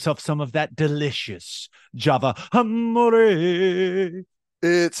grab yourself some of that delicious Java Amore.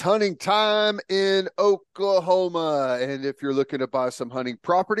 It's hunting time in Oklahoma. And if you're looking to buy some hunting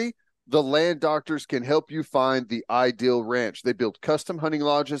property, the Land Doctors can help you find the ideal ranch. They build custom hunting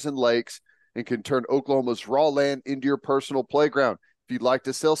lodges and lakes and can turn Oklahoma's raw land into your personal playground. If you'd like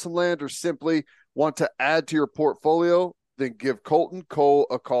to sell some land or simply want to add to your portfolio, then give Colton Cole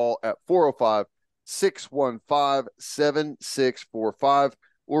a call at 405-615-7645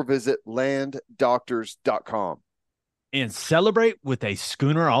 or visit landdoctors.com. And celebrate with a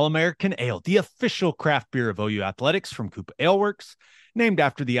Schooner All-American Ale, the official craft beer of OU Athletics from Coop Ale Works. Named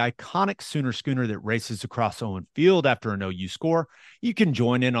after the iconic Sooner schooner that races across Owen Field after an OU score, you can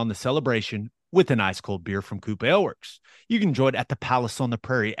join in on the celebration with an ice-cold beer from Coop Ale Works. You can enjoy it at the Palace on the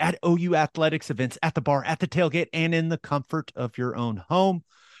Prairie, at OU Athletics events, at the bar, at the tailgate, and in the comfort of your own home.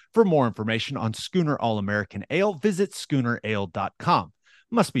 For more information on Schooner All-American Ale, visit SchoonerAle.com.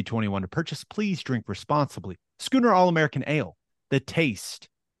 Must be 21 to purchase. Please drink responsibly. Schooner All-American Ale, the taste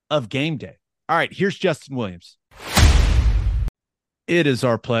of game day. All right, here's Justin Williams. It is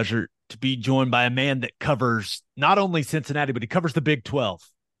our pleasure to be joined by a man that covers not only Cincinnati, but he covers the Big 12.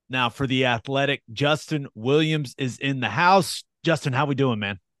 Now, for the Athletic, Justin Williams is in the house. Justin, how we doing,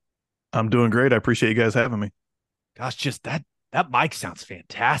 man? I'm doing great. I appreciate you guys having me. Gosh, just that mic sounds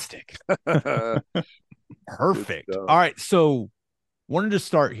fantastic. Perfect. All right, so wanted to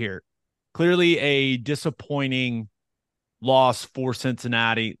start here. Clearly a disappointing loss for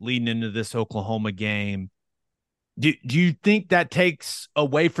Cincinnati leading into this Oklahoma game. Do you think that takes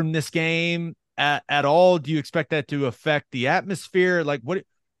away from this game at all? Do you expect that to affect the atmosphere? Like, what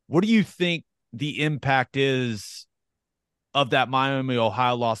do you think the impact is of that Miami,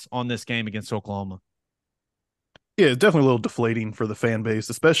 Ohio loss on this game against Oklahoma? Yeah, it's definitely a little deflating for the fan base,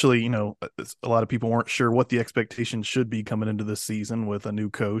 especially, a lot of people weren't sure what the expectations should be coming into this season with a new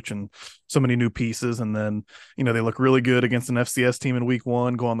coach and so many new pieces. And then, they look really good against an FCS team in week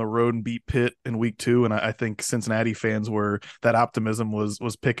 1, go on the road and beat Pitt in week 2. And I think Cincinnati fans that optimism was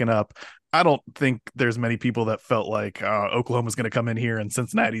picking up. I don't think there's many people that felt like Oklahoma's going to come in here and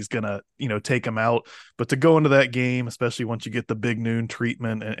Cincinnati's going to, take them out. But to go into that game, especially once you get the big noon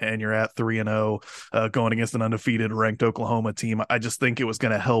treatment and you're at 3-0, going against an undefeated ranked Oklahoma team, I just think it was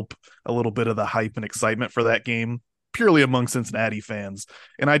going to help a little bit of the hype and excitement for that game, purely among Cincinnati fans.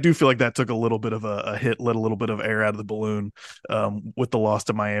 And I do feel like that took a little bit of a hit, let a little bit of air out of the balloon with the loss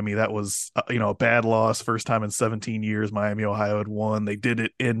to Miami. That was, a bad loss. First time in 17 years, Miami, Ohio had won. They did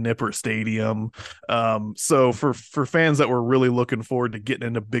it in Nippert Stadium. So for fans that were really looking forward to getting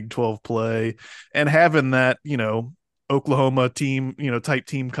into Big 12 play and having that, Oklahoma team, type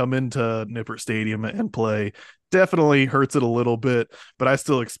team come into Nippert Stadium and play, definitely hurts it a little bit, but I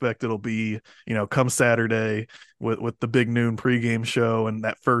still expect it'll be, come Saturday with the big noon pregame show and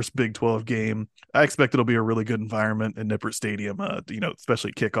that first Big 12 game. I expect it'll be a really good environment in Nippert Stadium,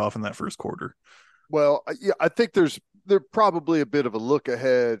 especially kickoff in that first quarter. Well, yeah, I think there's probably a bit of a look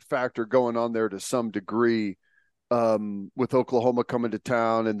ahead factor going on there to some degree, with Oklahoma coming to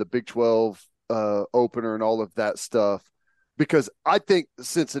town and the Big 12 opener and all of that stuff, because I think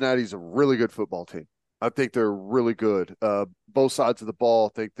Cincinnati's a really good football team. I think they're really good. Both sides of the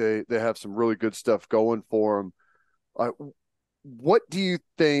ball, I think they have some really good stuff going for them. What do you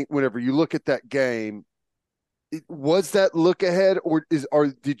think whenever you look at that game? Was that look ahead, or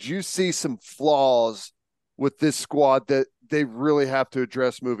did you see some flaws with this squad that they really have to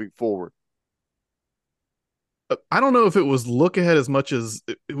address moving forward? I don't know if it was look ahead as much as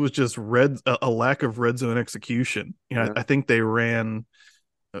it was just a lack of red zone execution. Yeah. I think they ran.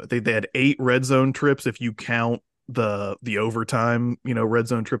 They had 8 red zone trips if you count the overtime, red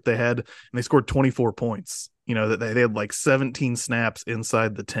zone trip they had, and they scored 24 points. That they had like 17 snaps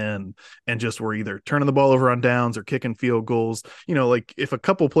inside the 10 and just were either turning the ball over on downs or kicking field goals. Like if a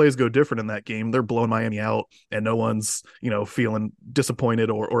couple plays go different in that game, they're blowing Miami out and no one's, feeling disappointed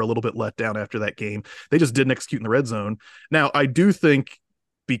or a little bit let down after that game. They just didn't execute in the red zone. Now, I do think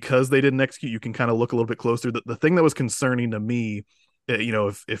because they didn't execute, you can kind of look a little bit closer. The thing that was concerning to me,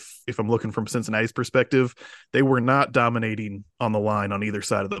 if I'm looking from Cincinnati's perspective, they were not dominating on the line on either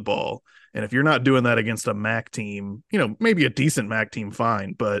side of the ball. And if you're not doing that against a MAC team, maybe a decent MAC team,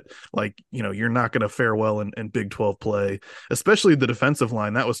 fine, but you're not going to fare well in Big 12 play, especially the defensive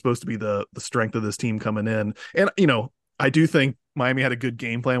line. That was supposed to be the strength of this team coming in. And, I do think Miami had a good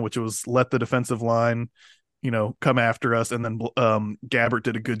game plan, which was let the defensive line come after us. And then Gabbert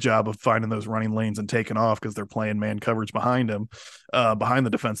did a good job of finding those running lanes and taking off because they're playing man coverage behind him, behind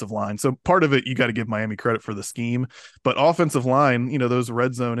the defensive line. So part of it, you got to give Miami credit for the scheme, but offensive line, those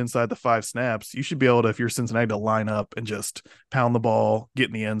red zone inside the 5 snaps, you should be able to, if you're Cincinnati, to line up and just pound the ball, get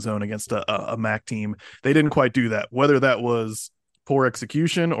in the end zone against a MAC team. They didn't quite do that, whether that was poor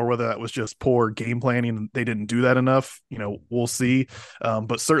execution or whether that was just poor game planning. They didn't do that enough. We'll see.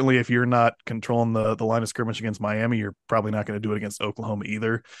 But certainly if you're not controlling the line of scrimmage against Miami, you're probably not going to do it against Oklahoma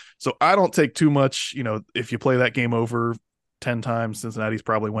either. So I don't take too much, if you play that game over 10 times, Cincinnati's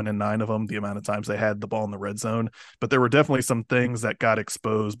probably winning 9 of them, the amount of times they had the ball in the red zone. But there were definitely some things that got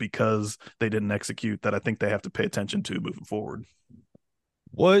exposed because they didn't execute that I think they have to pay attention to moving forward.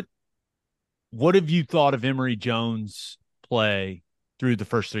 What have you thought of Emory Jones' play through the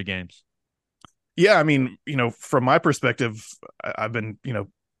first 3 games? Yeah, I mean, from my perspective, I've been,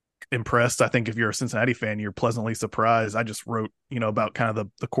 impressed. I think if you're a Cincinnati fan, you're pleasantly surprised. I just wrote, about kind of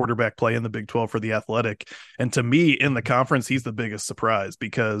the quarterback play in the Big 12 for the Athletic. And to me, in the conference, he's the biggest surprise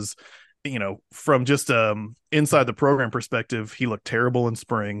because, from just inside the program perspective, he looked terrible in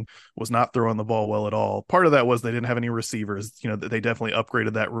spring, was not throwing the ball well at all. Part of that was they didn't have any receivers. They definitely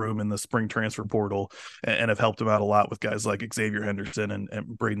upgraded that room in the spring transfer portal and have helped him out a lot with guys like Xavier Henderson and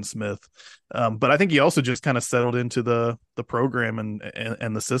Braden Smith. But I think he also just kind of settled into the program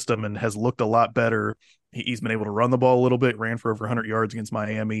and the system and has looked a lot better. He's been able to run the ball a little bit, ran for over 100 yards against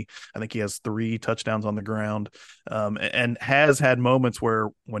Miami. I think he has 3 touchdowns on the ground, and has had moments where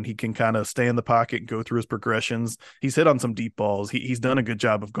when he can kind of stay in the pocket and go through his progressions, he's hit on some deep balls. He's done a good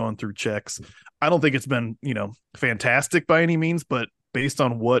job of going through checks. I don't think it's been, fantastic by any means, but based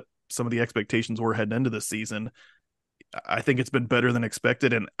on what some of the expectations were heading into this season, I think it's been better than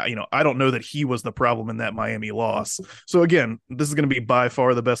expected. And, I don't know that he was the problem in that Miami loss. So again, this is going to be by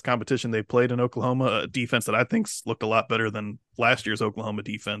far the best competition they've played in Oklahoma, a defense that I think's looked a lot better than last year's Oklahoma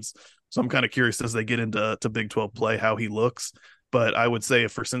defense. So I'm kind of curious as they get into Big 12 play, how he looks. But I would say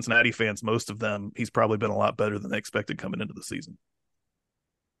for Cincinnati fans, most of them, he's probably been a lot better than they expected coming into the season.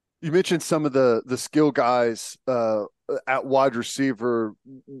 You mentioned some of the skill guys at wide receiver.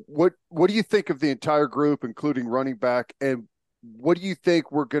 What do you think of the entire group, including running back, and what do you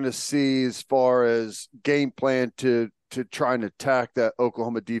think we're going to see as far as game plan to try and attack that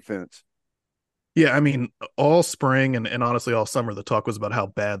Oklahoma defense? Yeah, I mean, all spring and honestly all summer, the talk was about how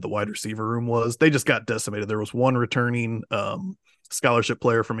bad the wide receiver room was. They just got decimated. There was one returning scholarship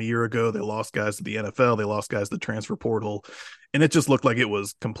player from a year ago. They lost guys to the NFL. They lost guys to the transfer portal. And it just looked like it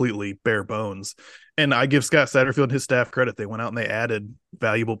was completely bare bones. And I give Scott Satterfield and his staff credit. They went out and they added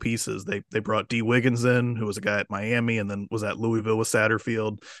valuable pieces. They brought D. Wiggins in, who was a guy at Miami and then was at Louisville with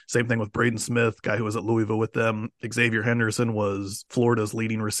Satterfield. Same thing with Braden Smith, guy who was at Louisville with them. Xavier Henderson was Florida's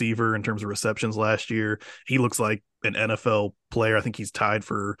leading receiver in terms of receptions last year. He looks like an NFL player. I think he's tied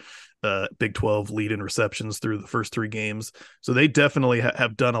for Big 12 lead in receptions through the first 3 games. So they definitely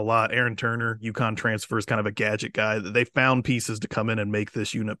have done a lot. Aaron Turner, UConn transfer, is kind of a gadget guy. They found pieces to come in and make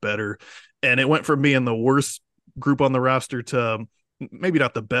this unit better. And it went from being the worst group on the roster to maybe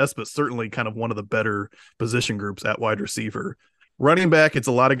not the best, but certainly kind of one of the better position groups at wide receiver. Running back, it's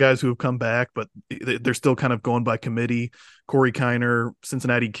a lot of guys who have come back, but they're still kind of going by committee. Corey Kiner,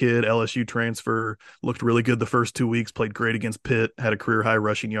 Cincinnati kid, LSU transfer, looked really good the first 2 weeks, played great against Pitt, had a career high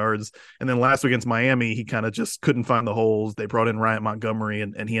rushing yards. And then last week against Miami, he kind of just couldn't find the holes. They brought in Ryan Montgomery,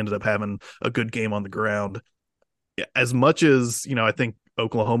 and he ended up having a good game on the ground. As much as, I think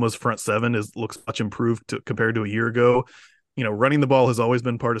Oklahoma's front seven looks much improved compared to a year ago. Running the ball has always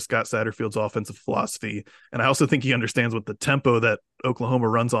been part of Scott Satterfield's offensive philosophy. And I also think he understands with the tempo that Oklahoma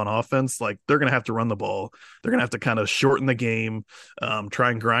runs on offense, like they're going to have to run the ball. They're going to have to kind of shorten the game,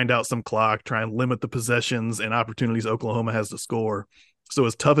 try and grind out some clock, try and limit the possessions and opportunities Oklahoma has to score. So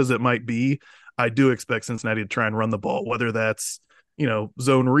as tough as it might be, I do expect Cincinnati to try and run the ball, whether that's,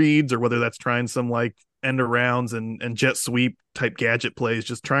 zone reads or whether that's trying some like end arounds and jet sweep type gadget plays,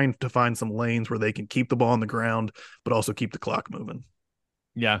 just trying to find some lanes where they can keep the ball on the ground, but also keep the clock moving.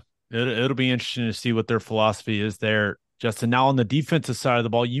 Yeah, it'll be interesting to see what their philosophy is there, Justin. Now on the defensive side of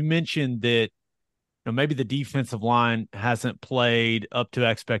the ball, you mentioned that maybe the defensive line hasn't played up to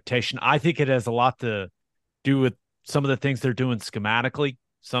expectation. I think it has a lot to do with some of the things they're doing schematically,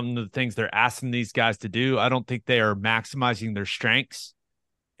 some of the things they're asking these guys to do. I don't think they are maximizing their strengths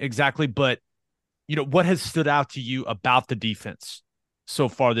exactly, but what has stood out to you about the defense so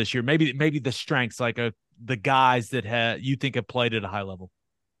far this year? Maybe the strengths, like the guys that you think have played at a high level.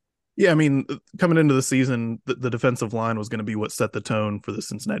 Yeah, I mean, coming into the season, the defensive line was going to be what set the tone for the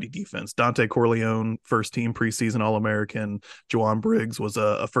Cincinnati defense. Dante Corleone, first-team preseason All-American. Juwan Briggs was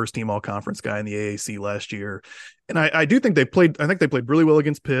a first-team All-Conference guy in the AAC last year. And I do think they played really well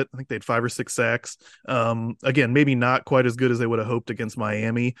against Pitt. I think they had 5 or 6 sacks. Again, maybe not quite as good as they would have hoped against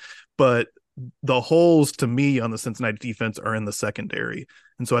Miami, but the holes to me on the Cincinnati defense are in the secondary.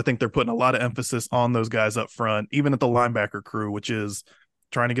 And so I think they're putting a lot of emphasis on those guys up front, even at the linebacker crew, which is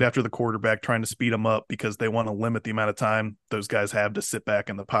trying to get after the quarterback, trying to speed them up because they want to limit the amount of time those guys have to sit back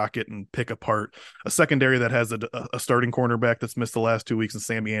in the pocket and pick apart a secondary that has a starting cornerback that's missed the last 2 weeks in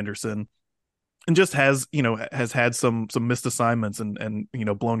Sammy Anderson. And just has had some missed assignments and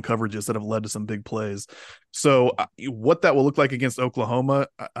blown coverages that have led to some big plays. So what that will look like against Oklahoma,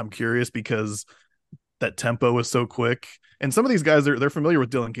 I'm curious because that tempo is so quick. And some of these guys they're familiar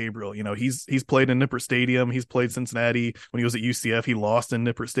with Dylan Gabriel. He's played in Nippert Stadium. He's played Cincinnati when he was at UCF. He lost in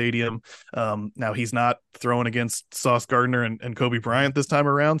Nippert Stadium. Now he's not throwing against Sauce Gardner and Kobe Bryant this time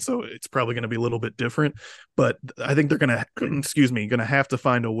around, so it's probably going to be a little bit different. But I think they're going to have to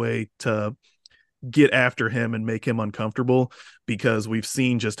find a way to get after him and make him uncomfortable because we've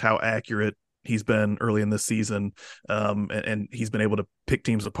seen just how accurate he's been early in this season. And he's been able to pick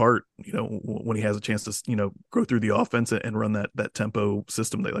teams apart, when he has a chance to, go through the offense and run that tempo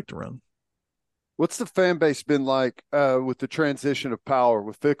system they like to run. What's the fan base been like with the transition of power,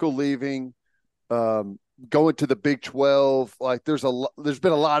 with Fickell leaving, going to the Big 12? Like there's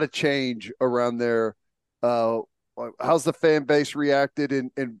been a lot of change around there. How's the fan base reacted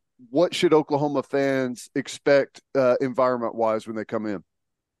and what should Oklahoma fans expect environment-wise when they come in?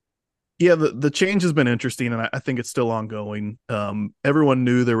 Yeah, the change has been interesting, and I think it's still ongoing. Everyone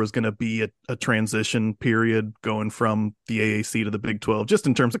knew there was going to be a transition period going from the AAC to the Big 12, just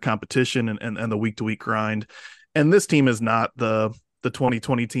in terms of competition and the week-to-week grind. And this team is not the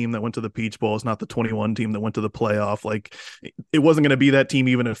 2020 team that went to the Peach Bowl. It's not the 21 team that went to the playoff. Like it wasn't going to be that team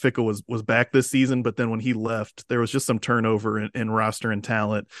even if Fickell was back this season. But then when he left, there was just some turnover in roster and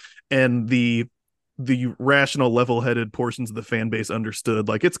talent, and the rational, level-headed portions of the fan base understood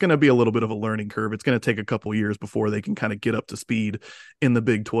like it's going to be a little bit of a learning curve. It's going to take a couple years before they can kind of get up to speed in the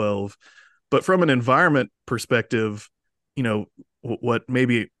Big 12. But from an environment perspective, what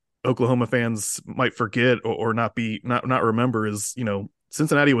maybe Oklahoma fans might forget or not remember is,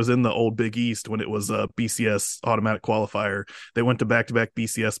 Cincinnati was in the old Big East when it was a BCS automatic qualifier. They went to back-to-back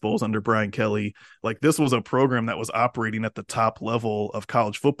BCS bowls under Brian Kelly. Like, this was a program that was operating at the top level of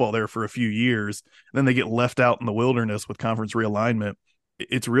college football there for a few years. And then they get left out in the wilderness with conference realignment.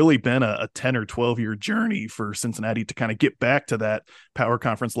 It's really been a 10 or 12-year journey for Cincinnati to kind of get back to that power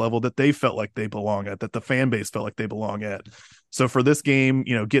conference level that they felt like they belong at, that the fan base felt like they belong at. So for this game,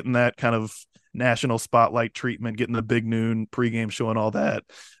 getting that kind of national spotlight treatment, getting the big noon pregame show and all that,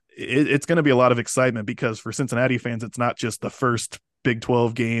 it's going to be a lot of excitement, because for Cincinnati fans, it's not just the first Big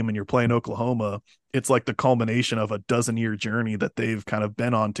 12 game and you're playing Oklahoma. It's like the culmination of a dozen-year journey that they've kind of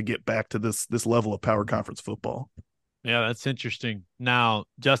been on to get back to this level of power conference football. Yeah, that's interesting. Now,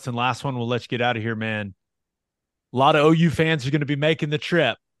 Justin, last one, we'll let you get out of here, man. A lot of OU fans are going to be making the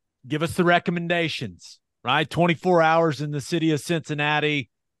trip. Give us the recommendations, right? 24 hours in the city of Cincinnati.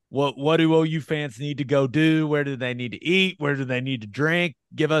 What do OU fans need to go do? Where do they need to eat? Where do they need to drink?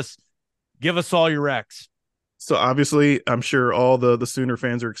 Give us all your recs. So obviously, I'm sure all the Sooner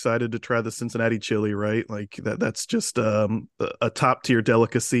fans are excited to try the Cincinnati chili, right? Like that's just a top tier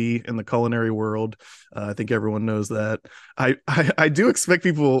delicacy in the culinary world. I think everyone knows that. I do expect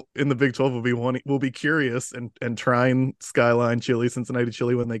people in the Big 12 will be curious and trying Skyline chili, Cincinnati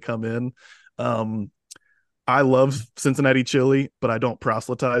chili when they come in. I love Cincinnati chili, but I don't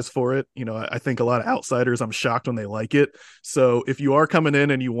proselytize for it. I think a lot of outsiders, I'm shocked when they like it. So if you are coming in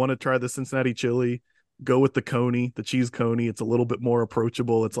and you want to try the Cincinnati chili, go with the coney, the cheese coney. It's a little bit more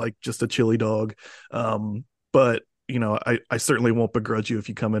approachable. It's like just a chili dog. But I certainly won't begrudge you if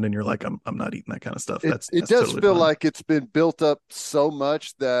you come in and you're like, I'm not eating that kind of stuff. It does totally feel fine. like it's been built up so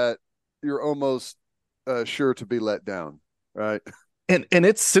much that you're almost sure to be let down, right? And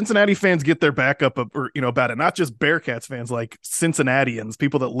it's Cincinnati fans get their back up about it. Not just Bearcats fans, like Cincinnatians,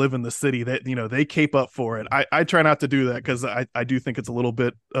 people that live in the city, that they cape up for it. I try not to do that, because I do think it's a little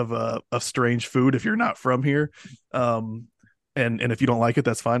bit of a strange food if you're not from here. And if you don't like it,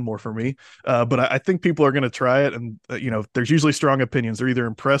 that's fine, more for me. But I think people are going to try it, and there's usually strong opinions. They're either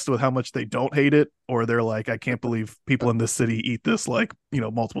impressed with how much they don't hate it, or they're like, I can't believe people in this city eat this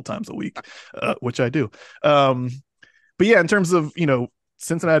multiple times a week, which I do. But yeah, in terms of,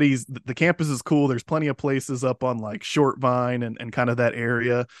 Cincinnati's, the campus is cool. There's plenty of places up on like Short Vine and kind of that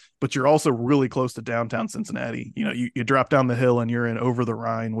area, but you're also really close to downtown Cincinnati. You drop down the hill and you're in Over the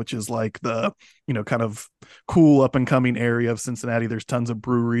Rhine, which is like the, kind of cool up and coming area of Cincinnati. There's tons of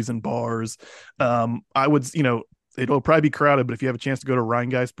breweries and bars. I would, it'll probably be crowded, but if you have a chance to go to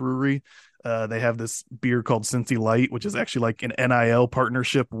Rheingeist Brewery, they have this beer called Cincy Light, which is actually like an NIL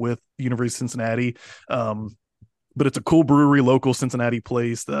partnership with the University of Cincinnati. But it's a cool brewery, local Cincinnati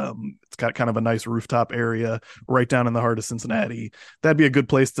place. It's got kind of a nice rooftop area right down in the heart of Cincinnati. That'd be a good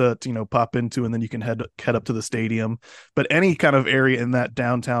place to pop into, and then you can head up to the stadium. But any kind of area in that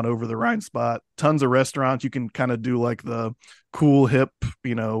downtown Over the Rhine spot, tons of restaurants. You can kind of do like the cool, hip,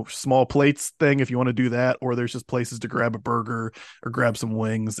 small plates thing if you want to do that, or there's just places to grab a burger or grab some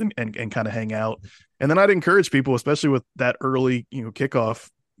wings and kind of hang out. And then I'd encourage people, especially with that early, kickoff,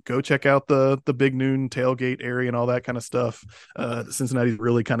 go check out the Big Noon tailgate area and all that kind of stuff. Cincinnati's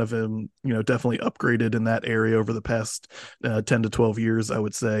really kind of definitely upgraded in that area over the past 10 to 12 years, I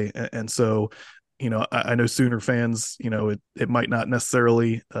would say. And so, I know Sooner fans, it might not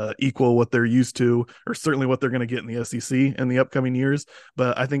necessarily equal what they're used to, or certainly what they're going to get in the SEC in the upcoming years.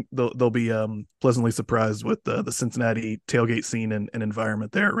 But I think they'll be pleasantly surprised with the Cincinnati tailgate scene and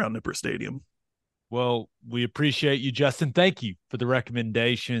environment there around Nipper Stadium. Well, we appreciate you, Justin. Thank you for the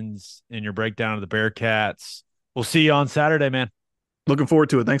recommendations and your breakdown of the Bearcats. We'll see you on Saturday, man. Looking forward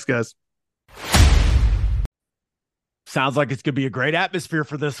to it. Thanks, guys. Sounds like it's going to be a great atmosphere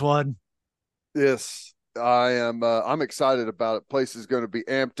for this one. Yes, I am. I'm excited about it. Place is going to be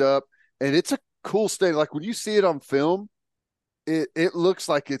amped up, and it's a cool stadium. Like when you see it on film, it looks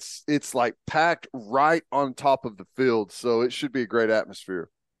like it's like packed right on top of the field. So it should be a great atmosphere.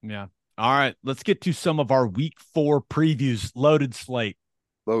 Yeah. All right, let's get to some of our week 4 previews. Loaded slate.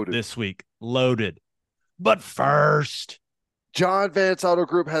 Loaded. This week. Loaded. But first, John Vance Auto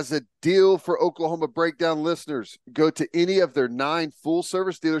Group has a deal for Oklahoma Breakdown listeners. Go to any of their 9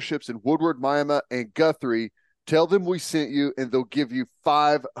 full-service dealerships in Woodward, Miami, and Guthrie. Tell them we sent you, and they'll give you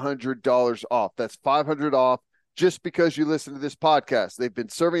 $500 off. That's $500 off just because you listen to this podcast. They've been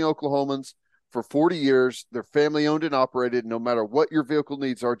serving Oklahomans for 40 years. They're family owned and operated. No matter what your vehicle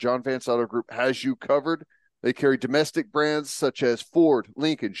needs are, John Vance Auto Group has you covered. They carry domestic brands such as Ford,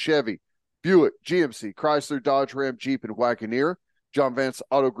 Lincoln, Chevy, Buick, GMC, Chrysler, Dodge, Ram, Jeep, and Wagoneer. John Vance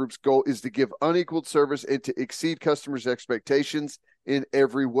Auto Group's goal is to give unequaled service and to exceed customers' expectations in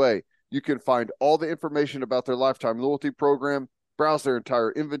every way. You can find all the information about their lifetime loyalty program, Browse their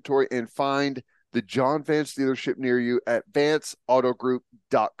entire inventory and find the John Vance dealership near you at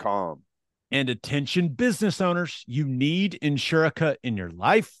vanceautogroup.com. And attention business owners, you need Insurica in your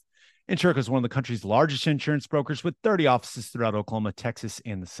life. Insurica is one of the country's largest insurance brokers with 30 offices throughout Oklahoma, Texas,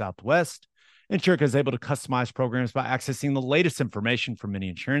 and the Southwest. Insurica is able to customize programs by accessing the latest information from many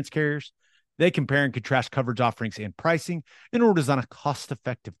insurance carriers. They compare and contrast coverage offerings and pricing in order to design a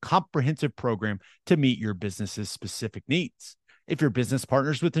cost-effective, comprehensive program to meet your business's specific needs. If your business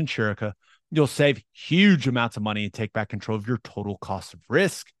partners with Insurica, you'll save huge amounts of money and take back control of your total cost of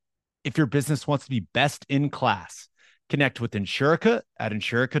risk. If your business wants to be best in class, connect with Insurica at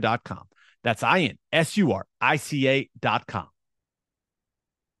Insurica.com. That's INSURICA.com.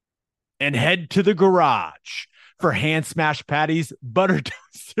 And head to the garage for hand smashed patties, butter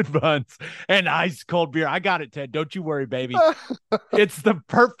toasted buns, and ice cold beer. I got it, Ted. Don't you worry, baby. It's the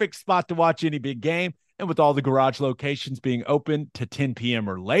perfect spot to watch any big game. And with all the garage locations being open to 10 p.m.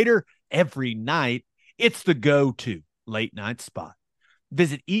 or later every night, it's the go-to late night spot.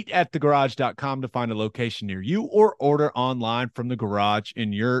 Visit eatatthegarage.com to find a location near you or order online from the garage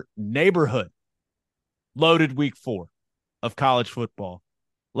in your neighborhood. Loaded week 4 of college football.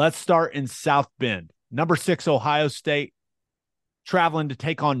 Let's start in South Bend. Number 6, Ohio State, traveling to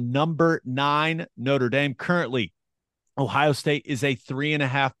take on number 9, Notre Dame. Currently, Ohio State is a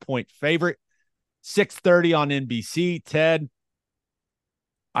 3.5-point favorite. 6:30 on NBC. Ted,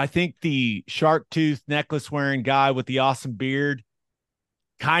 I think the shark tooth necklace wearing guy with the awesome beard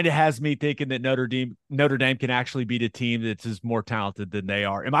kind of has me thinking that Notre Dame can actually beat a team that's just more talented than they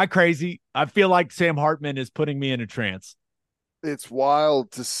are. Am I crazy? I feel like Sam Hartman is putting me in a trance. It's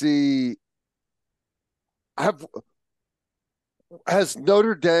wild to see. Has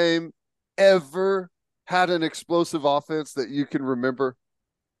Notre Dame ever had an explosive offense that you can remember?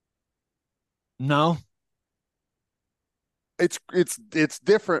 No. It's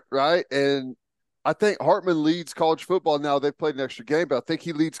different, right? And I think Hartman leads college football now. They've played an extra game, but I think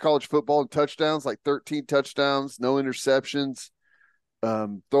he leads college football in touchdowns, like 13 touchdowns, no interceptions,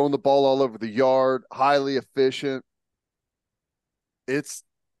 throwing the ball all over the yard, highly efficient. It's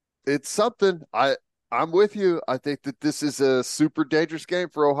something. I'm with you. I think that this is a super dangerous game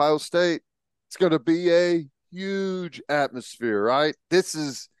for Ohio State. It's going to be a huge atmosphere, right? This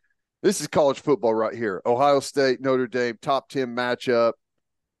is college football right here. Ohio State, Notre Dame, top 10 matchup.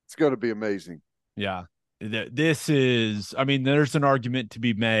 It's going to be amazing. Yeah. This is, I mean, there's an argument to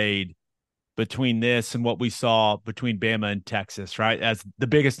be made between this and what we saw between Bama and Texas, right? As the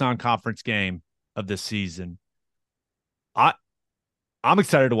biggest non-conference game of the season. I'm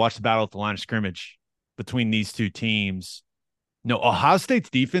excited to watch the battle at the line of scrimmage between these two teams. No, Ohio State's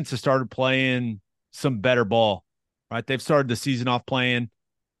defense has started playing some better ball, right? They've started the season off playing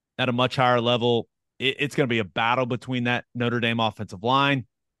at a much higher level. It's going to be a battle between that Notre Dame offensive line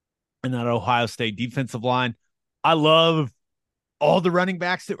and that Ohio State defensive line. I love all the running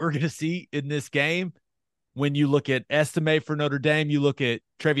backs that we're going to see in this game. When you look at Estime for Notre Dame, you look at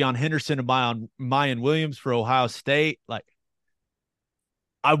Travion Henderson and Mayan Williams for Ohio State. Like,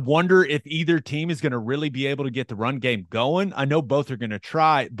 I wonder if either team is going to really be able to get the run game going. I know both are going to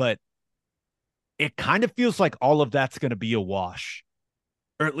try, but it kind of feels like all of that's going to be a wash,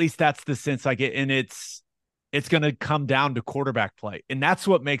 or at least that's the sense I get. And it's going to come down to quarterback play. And that's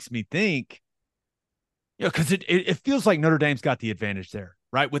what makes me think, because it feels like Notre Dame's got the advantage there,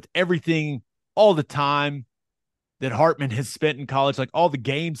 right? With everything, all the time that Hartman has spent in college, like all the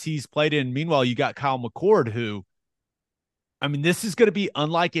games he's played in. Meanwhile, you got Kyle McCord, who, I mean, this is going to be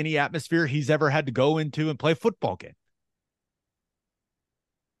unlike any atmosphere he's ever had to go into and play a football game.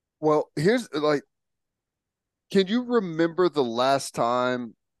 Well, here's can you remember the last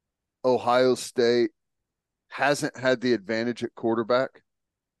time Ohio State hasn't had the advantage at quarterback?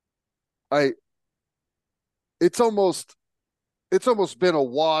 It's almost been a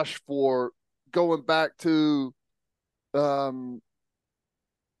wash for going back to, I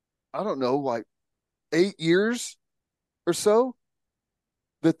don't know, like 8 years or so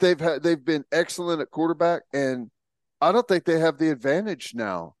that they've been excellent at quarterback, and I don't think they have the advantage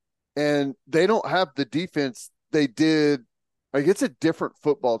now. And they don't have the defense they did. Like, it's a different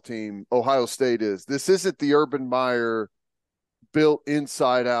football team, Ohio State is. This isn't the Urban Meyer built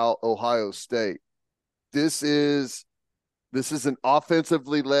inside out Ohio State. This is an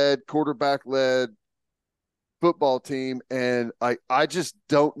offensively led, quarterback led football team, and I just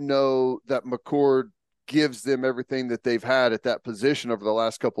don't know that McCord gives them everything that they've had at that position over the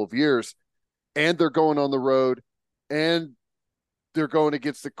last couple of years. And they're going on the road, and they're going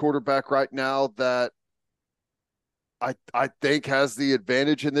against the quarterback right now that I think has the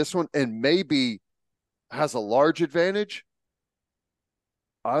advantage in this one, and maybe has a large advantage.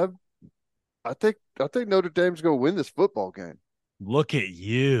 I I think Notre Dame's going to win this football game. Look at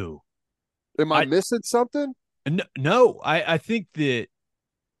you. Am I missing something? No, I think that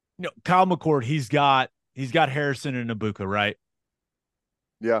Kyle McCord, he's got Harrison and Ibuka, right?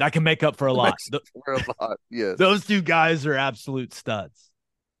 Yeah, That can make up for a lot. For a lot. Yes. Those two guys are absolute studs.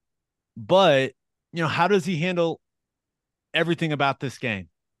 But, how does he handle everything about this game?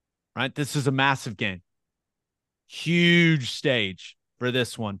 Right? This is a massive game. Huge stage for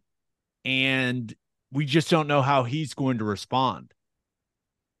this one. And we just don't know how he's going to respond.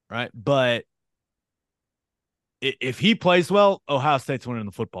 Right? But if he plays well, Ohio State's winning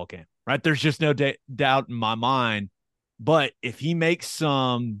the football game. Right? There's just no doubt in my mind. But if he makes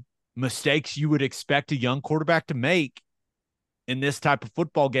some mistakes you would expect a young quarterback to make in this type of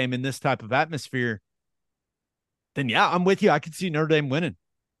football game, in this type of atmosphere, then yeah, I'm with you. I could see Notre Dame winning.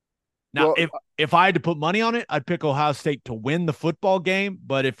 Now, if I had to put money on it, I'd pick Ohio State to win the football game.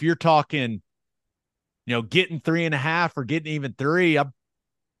 But if you're talking, getting 3.5 or getting even 3,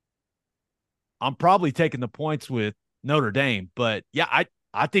 I'm probably taking the points with Notre Dame. But yeah,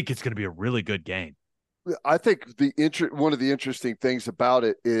 I think it's going to be a really good game. I think one of the interesting things about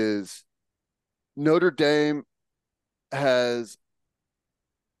it is Notre Dame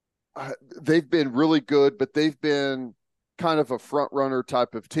they've been really good, but they've been kind of a front runner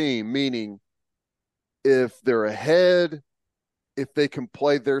type of team, meaning if they're ahead, if they can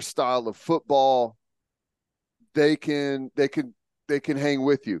play their style of football, they can hang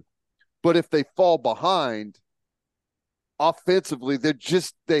with you. But if they fall behind offensively, they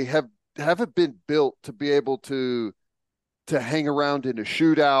haven't been built to be able to hang around in a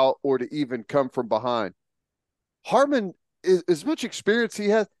shootout or to even come from behind. Harmon, as much experience he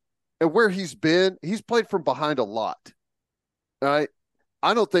has and where he's been, he's played from behind a lot. Right?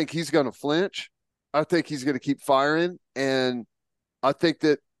 I don't think he's going to flinch. I think he's going to keep firing. And I think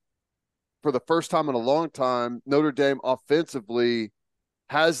that for the first time in a long time, Notre Dame offensively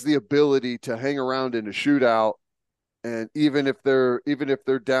has the ability to hang around in a shootout. And even if they're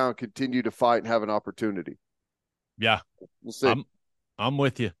down, continue to fight and have an opportunity. Yeah. We'll see. I'm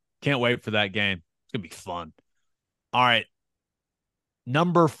with you. Can't wait for that game. It's going to be fun. All right.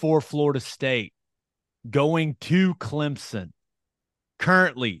 Number 4, Florida State going to Clemson.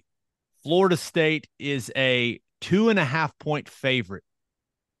 Currently, Florida State is a 2.5-point favorite.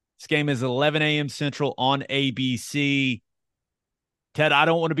 This game is 11 a.m. Central on ABC. Ted, I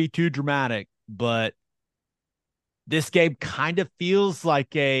don't want to be too dramatic, but this game kind of feels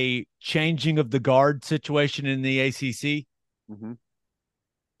like a changing of the guard situation in the ACC. Mm-hmm.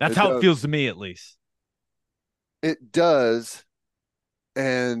 That's how it feels to me, at least. It does.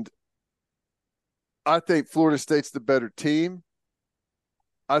 And I think Florida State's the better team.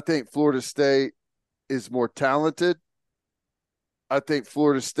 I think Florida State is more talented. I think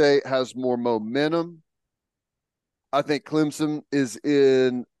Florida State has more momentum. I think Clemson is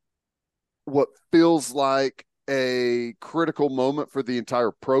in what feels like a critical moment for the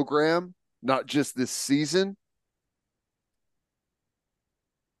entire program, not just this season.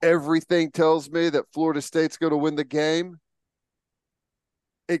 Everything tells me that Florida State's going to win the game,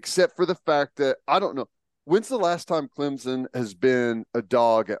 except for the fact that I don't know. When's the last time Clemson has been a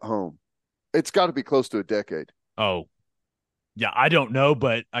dog at home? It's got to be close to a decade. Oh, yeah, I don't know,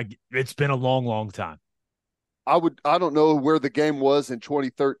 but it's been a long, long time. I don't know where the game was in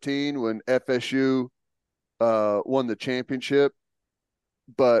 2013 when FSU won the championship,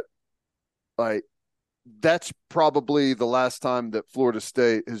 but that's probably the last time that Florida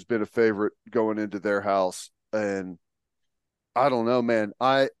State has been a favorite going into their house. And I don't know, man.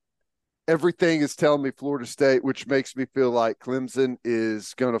 Everything is telling me Florida State, which makes me feel like Clemson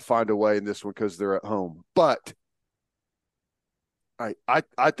is going to find a way in this one because they're at home. But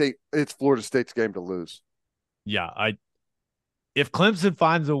I think it's Florida State's game to lose. Yeah, if Clemson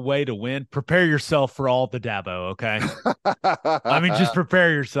finds a way to win, prepare yourself for all the Dabo, okay? I mean, just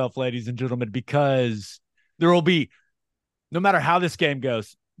prepare yourself, ladies and gentlemen, because there will be, no matter how this game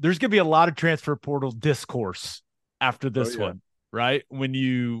goes, there's going to be a lot of transfer portal discourse after this one, right? When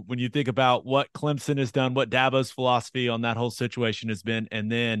you think about what Clemson has done, what Dabo's philosophy on that whole situation has been,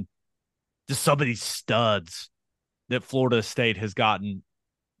 and then just some of these studs that Florida State has gotten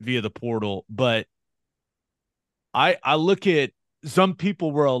via the portal. But I look at, some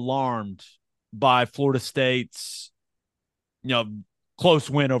people were alarmed by Florida State's, close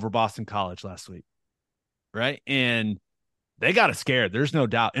win over Boston College last week, right? And they got us scared. There's no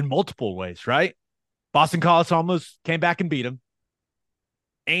doubt in multiple ways, right? Boston College almost came back and beat them.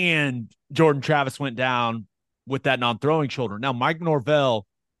 And Jordan Travis went down with that non-throwing shoulder. Now, Mike Norvell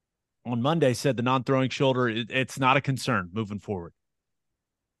on Monday said the non-throwing shoulder, it's not a concern moving forward.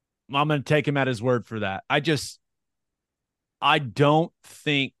 I'm going to take him at his word for that. I don't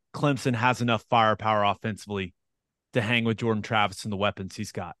think Clemson has enough firepower offensively to hang with Jordan Travis and the weapons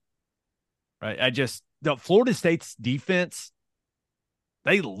he's got. Right? The Florida State's defense,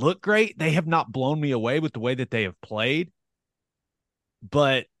 they look great. They have not blown me away with the way that they have played.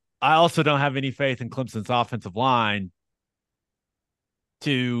 But I also don't have any faith in Clemson's offensive line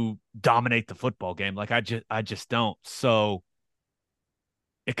to dominate the football game. Like I just don't. So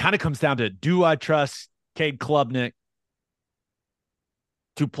it kind of comes down to, do I trust Cade Klubnik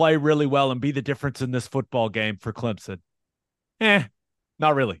to play really well and be the difference in this football game for Clemson?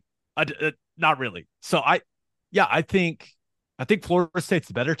 Not really. Not really. So I think Florida State's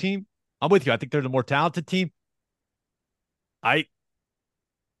the better team. I'm with you. I think they're the more talented team. I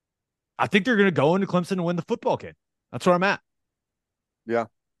think they're going to go into Clemson and win the football game. That's where I'm at. Yeah.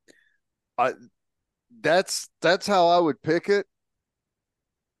 That's how I would pick it.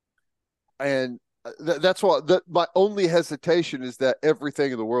 And that's what my only hesitation is, that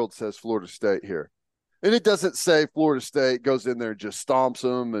everything in the world says Florida State here. And it doesn't say Florida State goes in there and just stomps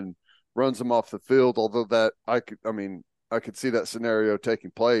them and runs them off the field. Although that I could see that scenario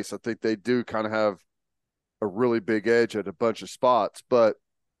taking place. I think they do kind of have a really big edge at a bunch of spots, but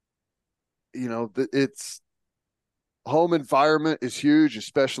it's home environment is huge,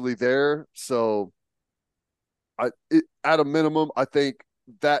 especially there. So at a minimum, I think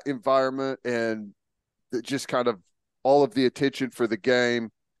that environment and just kind of all of the attention for the game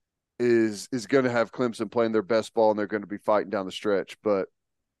is going to have Clemson playing their best ball, and they're going to be fighting down the stretch. But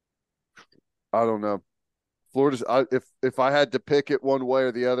I don't know. If I had to pick it one way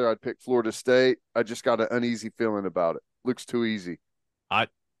or the other, I'd pick Florida State. I just got an uneasy feeling about it. Looks too easy.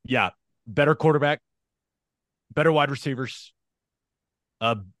 Better quarterback, better wide receivers,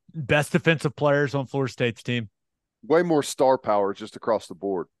 best defensive players on Florida State's team. Way more star power just across the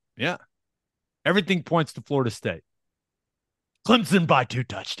board. Yeah. Everything points to Florida State. Clemson by 2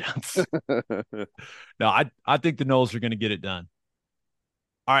 touchdowns. No, I think the Noles are going to get it done.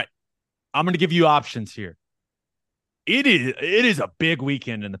 All right. I'm going to give you options here. It is a big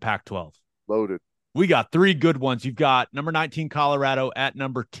weekend in the Pac-12. Loaded. We got 3 good ones. You've got number 19 Colorado at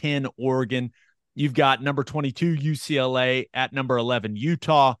number 10 Oregon. You've got number 22 UCLA at number 11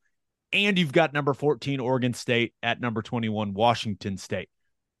 Utah. And you've got number 14 Oregon State at number 21 Washington State.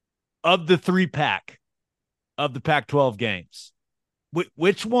 Of the 3-pack of the Pac-12 games,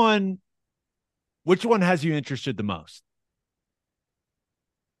 which one has you interested the most?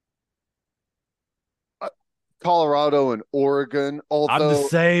 Colorado and Oregon. Although I'm the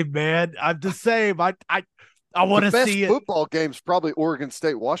same, man. I'm the same. I want to see it. Football game's probably Oregon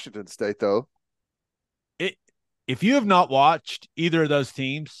State, Washington State, though. If you have not watched either of those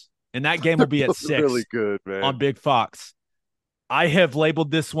teams, and that game will be at 6 really good, man, on Big Fox, I have labeled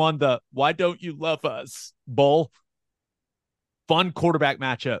this one the "Why Don't You Love Us" bowl. Fun quarterback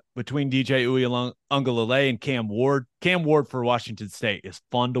matchup between DJ Uiagalelei and Cam Ward. Cam Ward for Washington State is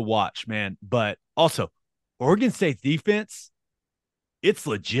fun to watch, man. But also, Oregon State's defense, it's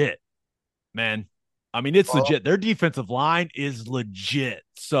legit, man. I mean, it's legit. Their defensive line is legit.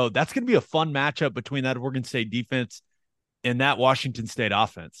 So that's going to be a fun matchup between that Oregon State defense and that Washington State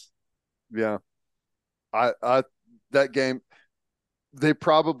offense. Yeah. That game, they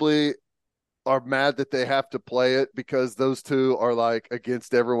probably are mad that they have to play it because those two are like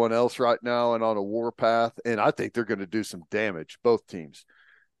against everyone else right now and on a war path. And I think they're going to do some damage, both teams.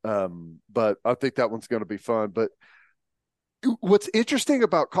 But I think that one's going to be fun. But what's interesting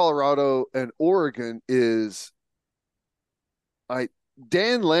about Colorado and Oregon is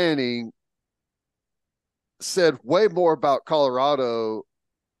Dan Lanning said way more about Colorado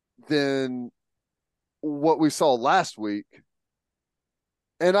than what we saw last week.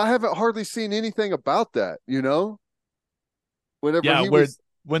 And I haven't hardly seen anything about that,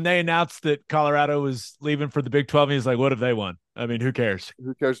 when they announced that Colorado was leaving for the Big 12, he was like, what if they won? I mean, who cares?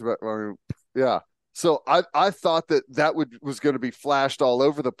 Who cares about, yeah. So I thought that was going to be flashed all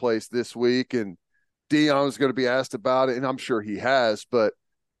over the place this week, and Dion was going to be asked about it, and I'm sure he has, but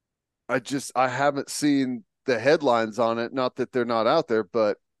I haven't seen the headlines on it. Not that they're not out there,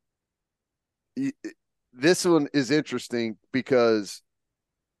 but this one is interesting because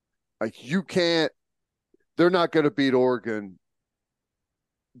they're not going to beat Oregon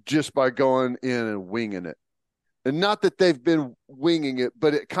just by going in and winging it. And not that they've been winging it,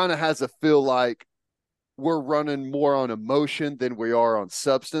 but it kind of has a feel like we're running more on emotion than we are on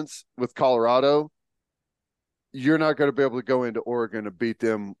substance with Colorado. You're not going to be able to go into Oregon and beat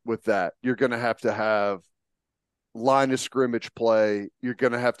them with that. You're going to have line of scrimmage play. You're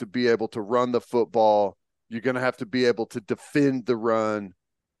going to have to be able to run the football. You're going to have to be able to defend the run.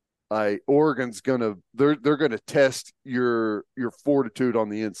 Oregon's they're gonna test your fortitude on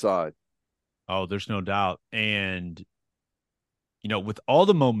the inside. Oh, there's no doubt. And with all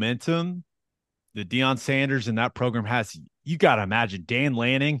the momentum that Deion Sanders and that program has, you got to imagine Dan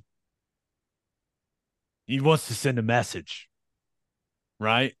Lanning, he wants to send a message,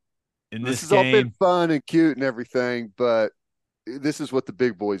 right? In This this has all been game. fun and cute and everything, but this is what the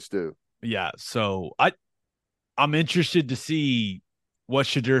big boys do. Yeah. So I'm interested to see what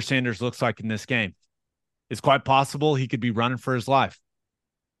Shedeur Sanders looks like in this game. It's quite possible he could be running for his life.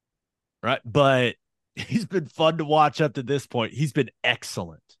 Right. But he's been fun to watch up to this point. He's been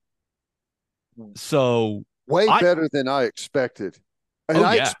excellent. So way better than I expected. And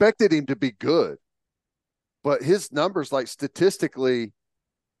I expected him to be good. But his numbers, like statistically,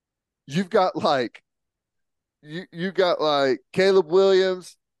 you got like Caleb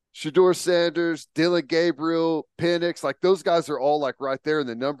Williams, Shedeur Sanders, Dylan Gabriel, Penix, like those guys are all like right there, and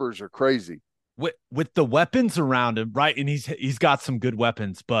the numbers are crazy. With the weapons around him, right? And he's got some good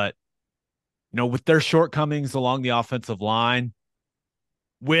weapons, but with their shortcomings along the offensive line,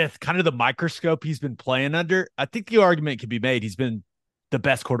 with kind of the microscope he's been playing under, I think the argument can be made he's been the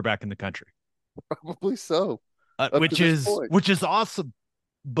best quarterback in the country. Probably so. Which is awesome.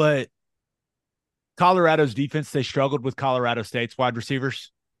 But Colorado's defense, they struggled with Colorado State's wide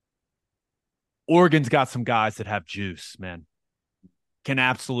receivers. Oregon's got some guys that have juice, man. Can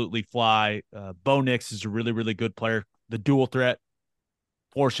absolutely fly. Bo Nix is a really, really good player. The dual threat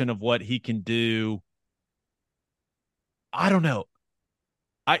portion of what he can do, I don't know.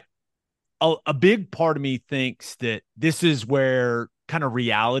 A big part of me thinks that this is where kind of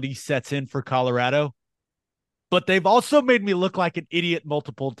reality sets in for Colorado. But they've also made me look like an idiot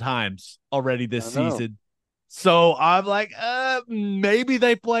multiple times already this season. So I'm like, maybe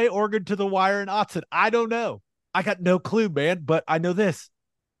they play Oregon to the wire in Autzen. I don't know. I got no clue, man. But I know this.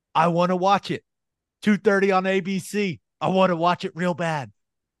 I want to watch it. 2:30 on ABC. I want to watch it real bad.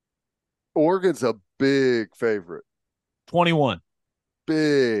 Oregon's a big favorite. 21.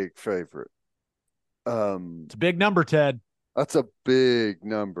 Big favorite. It's a big number, Ted. That's a big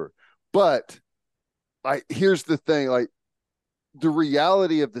number. But here's the thing, like the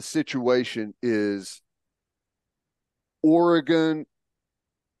reality of the situation is Oregon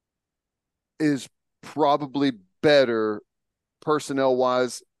is probably better personnel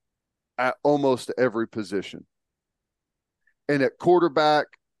wise at almost every position. And at quarterback,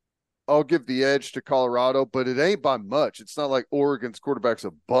 I'll give the edge to Colorado, but it ain't by much. It's not like Oregon's quarterback's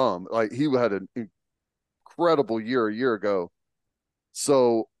a bum. Like he had an incredible year a year ago.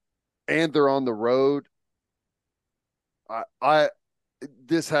 So, and they're on the road.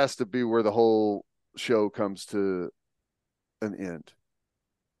 This has to be where the whole show comes to an end.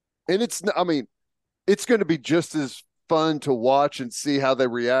 And it's going to be just as fun to watch and see how they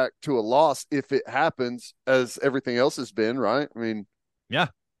react to a loss if it happens as everything else has been, right? I mean, yeah,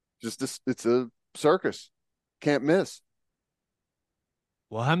 it's a circus. Can't miss.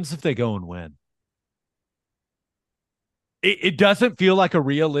 What happens if they go and win? It doesn't feel like a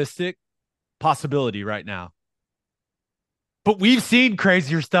realistic possibility right now. But we've seen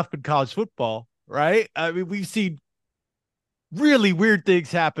crazier stuff in college football, right? I mean, we've seen really weird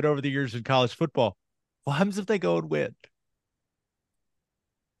things happen over the years in college football. What happens if they go and win?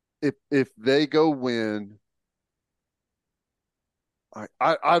 If they go win,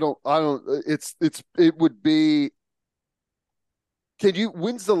 I don't it would be.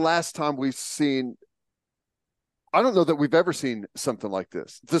 When's the last time we've seen? I don't know that we've ever seen something like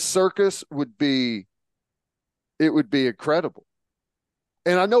this. The circus would be incredible.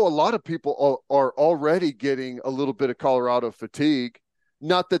 And I know a lot of people are already getting a little bit of Colorado fatigue.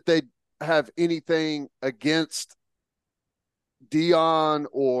 Not that they have anything against Deion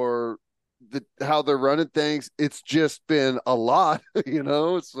or how they're running things. It's just been a lot,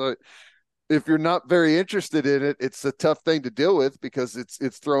 It's like, if you're not very interested in it, it's a tough thing to deal with because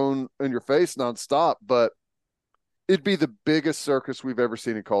it's thrown in your face nonstop. But it'd be the biggest circus we've ever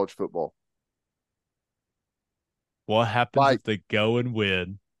seen in college football. What happens if they go and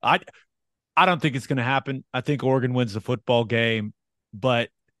win? I don't think it's going to happen. I think Oregon wins the football game. But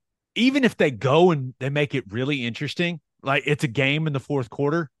even if they go and they make it really interesting, like it's a game in the fourth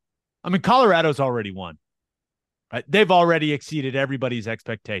quarter, I mean, Colorado's already won. Right? They've already exceeded everybody's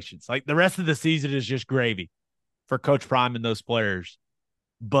expectations. Like the rest of the season is just gravy for Coach Prime and those players.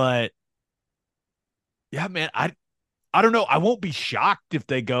 But yeah, man, I don't know. I won't be shocked if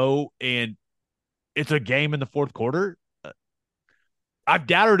they go and it's a game in the fourth quarter. I've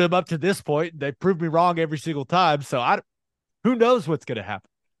doubted them up to this point. They proved me wrong every single time. So who knows what's going to happen?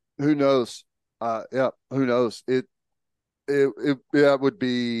 Who knows? Who knows? that would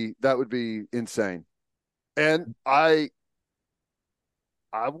be insane. And I'd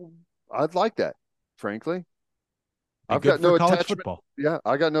like that, frankly. Be I've good got for no college attachment. football. Yeah,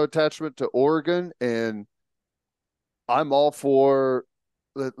 I got no attachment to Oregon, and I'm all for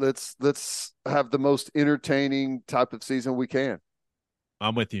let's have the most entertaining type of season we can.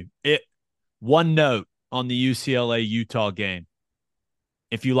 I'm with you. One note on the UCLA Utah game.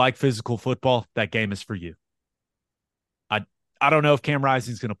 If you like physical football, that game is for you. I don't know if Cam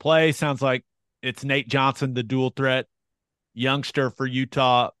Rising's going to play. Sounds like it's Nate Johnson, the dual threat youngster for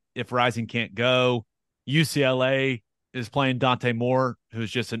Utah. If Rising can't go, UCLA is playing Dante Moore, who's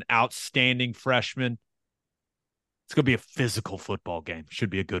just an outstanding freshman. It's going to be a physical football game.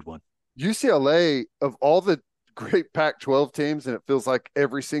 Should be a good one. UCLA, of all the great Pac-12 teams, and it feels like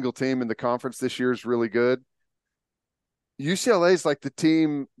every single team in the conference this year is really good. UCLA is like the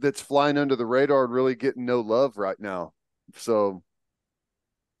team that's flying under the radar and really getting no love right now. So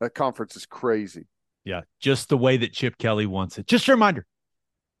that conference is crazy. Yeah, just the way that Chip Kelly wants it. Just a reminder,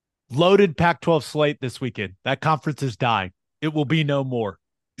 loaded Pac-12 slate this weekend. That conference is dying. It will be no more.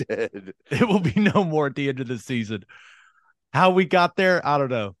 Dead. It will be no more at the end of the season. How we got there, I don't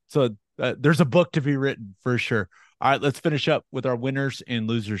know. So there's a book to be written for sure. All right, let's finish up with our winners and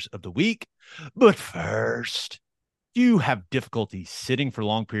losers of the week. But first, do you have difficulty sitting for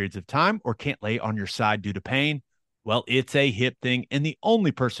long periods of time or can't lay on your side due to pain? Well, it's a hip thing, and the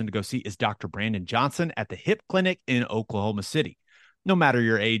only person to go see is Dr. Brandon Johnson at the Hip Clinic in Oklahoma City. No matter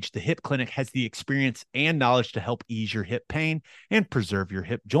your age, the Hip Clinic has the experience and knowledge to help ease your hip pain and preserve your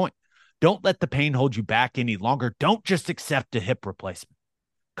hip joint. Don't let the pain hold you back any longer. Don't just accept a hip replacement.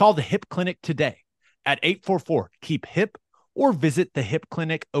 Call the Hip Clinic today at 844-KEEP-HIP or visit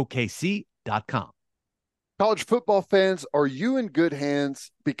thehipclinicokc.com. College football fans, are you in good hands?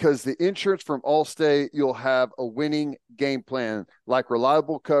 Because the insurance from Allstate, you'll have a winning game plan, like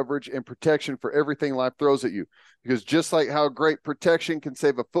reliable coverage and protection for everything life throws at you. Because just like how great protection can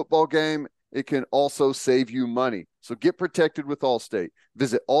save a football game, it can also save you money. So get protected with Allstate.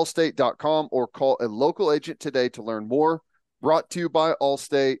 Visit allstate.com or call a local agent today to learn more. Brought to you by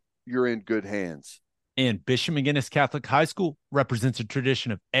Allstate. You're in good hands. And Bishop McGuinness Catholic High School represents a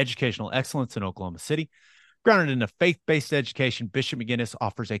tradition of educational excellence in Oklahoma City. Grounded in a faith-based education, Bishop McGuinness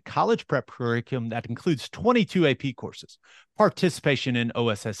offers a college prep curriculum that includes 22 AP courses, participation in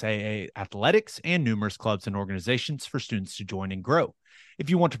OSSAA athletics, and numerous clubs and organizations for students to join and grow. If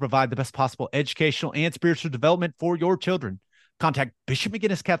you want to provide the best possible educational and spiritual development for your children, contact Bishop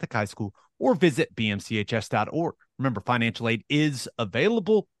McGuinness Catholic High School or visit bmchs.org. Remember, financial aid is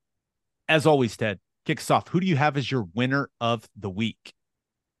available. As always, Ted, kick us off. Who do you have as your winner of the week?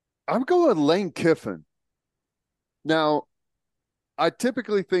 I'm going Lane Kiffin. Now, I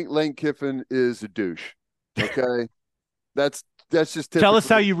typically think Lane Kiffin is a douche. Okay, that's just typically, tell us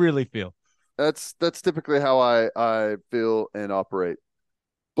how you really feel. That's typically how I feel and operate.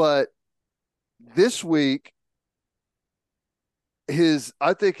 But this week,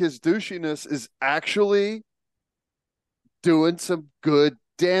 I think his douchiness is actually doing some good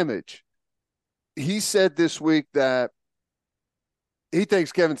damage. He said this week that he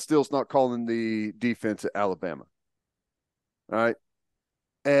thinks Kevin Steele's not calling the defense at Alabama. All right.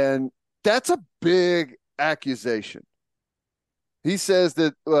 And that's a big accusation. He says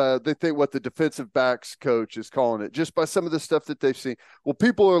that they think what the defensive backs coach is calling it just by some of the stuff that they've seen. Well,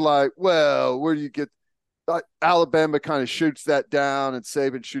 people are like, well, where do you get Alabama kind of shoots that down and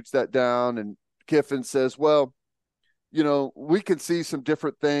Saban shoots that down. And Kiffin says, well, you know, we can see some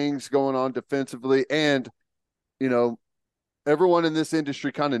different things going on defensively. And, you know, everyone in this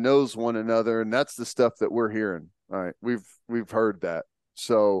industry kind of knows one another. And that's the stuff that we're hearing. All right. We've heard that.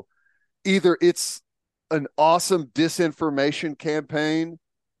 So either it's an awesome disinformation campaign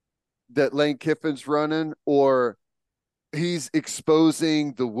that Lane Kiffin's running, or he's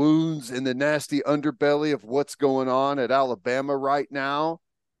exposing the wounds and the nasty underbelly of what's going on at Alabama right now,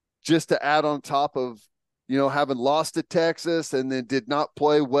 just to add on top of, you know, having lost to Texas and then did not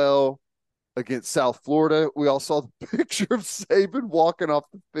play well against South Florida. We all saw the picture of Saban walking off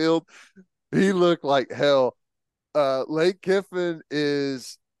the field. He looked like hell. Lane Kiffin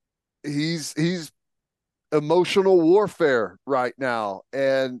he's emotional warfare right now.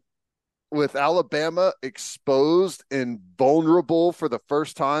 And with Alabama exposed and vulnerable for the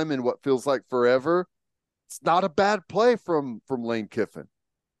first time in what feels like forever, it's not a bad play from Lane Kiffin.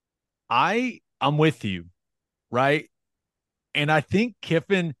 I'm with you, right? And I think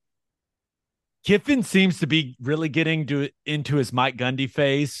Kiffin seems to be really getting into his Mike Gundy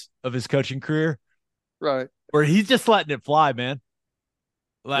phase of his coaching career. Right. Where he's just letting it fly, man.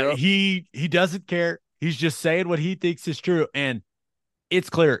 Like yep. he doesn't care. He's just saying what he thinks is true. And it's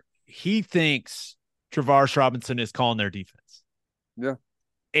clear he thinks Travaris Robinson is calling their defense. Yeah.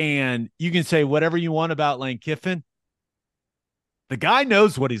 And you can say whatever you want about Lane Kiffin. The guy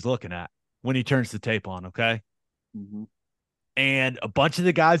knows what he's looking at when he turns the tape on, okay? Mm-hmm. And a bunch of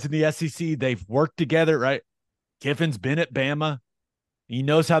the guys in the SEC, they've worked together, right? Kiffin's been at Bama. He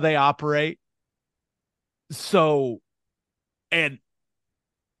knows how they operate. So, and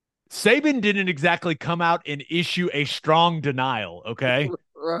Saban didn't exactly come out and issue a strong denial, okay?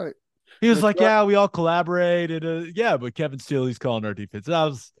 Right. He was That's like, right. yeah, we all collaborated. Yeah, but Kevin Steele, he's calling our defense.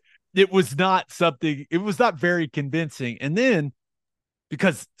 It was not very convincing. And then,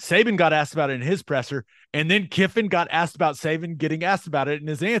 because Saban got asked about it in his presser, and then Kiffin got asked about Saban getting asked about it in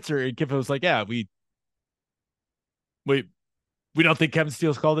his answer, and Kiffin was like, yeah, we don't think Kevin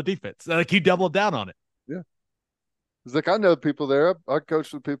Steele's called the defense. Like, he doubled down on it. Yeah. It's like, I know people there. I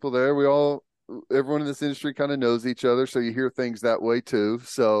coached with people there. Everyone in this industry kind of knows each other. So you hear things that way too.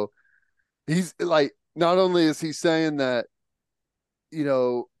 So he's like, not only is he saying that,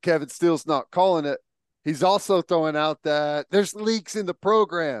 Kevin Steele's not calling it, he's also throwing out that there's leaks in the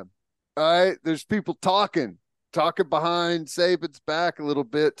program. All right. There's people talking behind Saban's back a little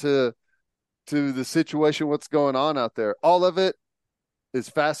bit to the situation, what's going on out there. All of it is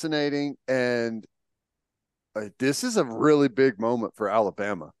fascinating. And this is a really big moment for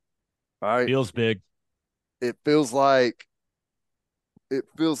Alabama. All right. Feels big. It feels like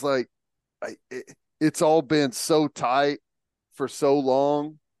it's all been so tight for so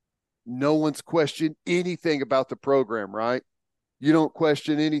long. No one's questioned anything about the program, right? You don't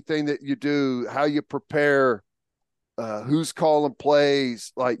question anything that you do, how you prepare, who's calling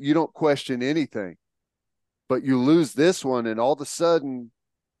plays. Like, you don't question anything. But you lose this one, and all of a sudden,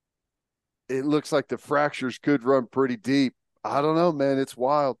 it looks like the fractures could run pretty deep. I don't know, man. It's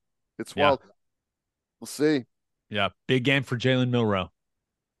wild. It's wild. We'll see. Yeah, big game for Jalen Milroe,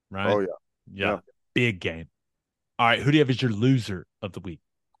 right? Oh, yeah. Yeah, big game. All right, who do you have as your loser of the week?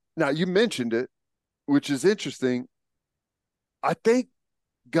 Now, you mentioned it, which is interesting. I think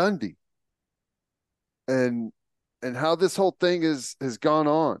Gundy and how this whole thing has gone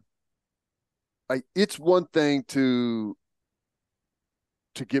on. It's one thing to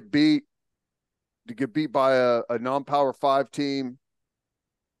get beat by a non-power 5 team,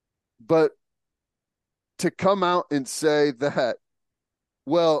 but to come out and say that,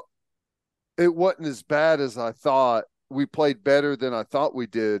 well, it wasn't as bad as I thought, we played better than I thought we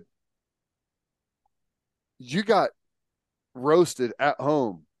did. You got roasted at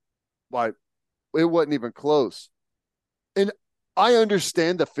home. Like, it wasn't even close. And I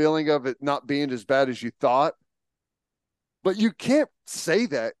understand the feeling of it not being as bad as you thought, but you can't say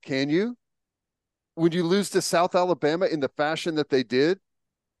that, can you? When you lose to South Alabama in the fashion that they did.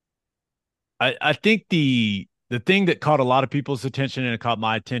 I think the thing that caught a lot of people's attention, and it caught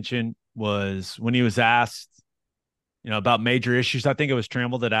my attention, was when he was asked, about major issues. I think it was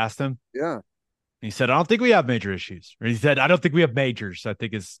Trammell that asked him. Yeah. He said, I don't think we have major issues. Or he said, I don't think we have majors, I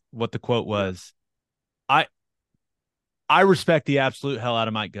think is what the quote was. I respect the absolute hell out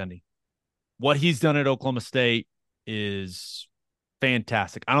of Mike Gundy. What he's done at Oklahoma State is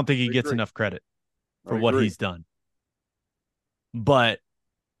fantastic. I don't think he gets enough credit for what he's done. But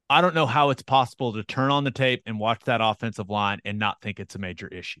I don't know how it's possible to turn on the tape and watch that offensive line and not think it's a major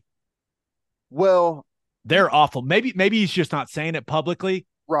issue. Well, they're awful. Maybe he's just not saying it publicly.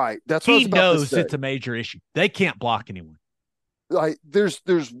 Right. That's what he knows it's a major issue. They can't block anyone. Like, there's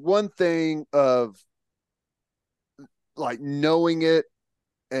one thing of like knowing it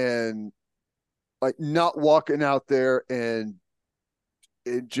and like not walking out there and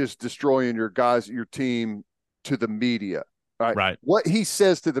just destroying your guys, your team to the media. Right. What he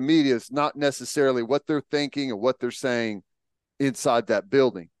says to the media is not necessarily what they're thinking and what they're saying inside that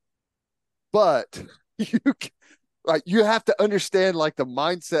building. But you have to understand like the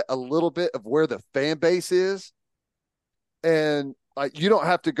mindset a little bit of where the fan base is. And like, you don't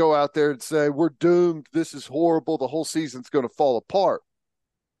have to go out there and say, we're doomed, this is horrible, the whole season's going to fall apart.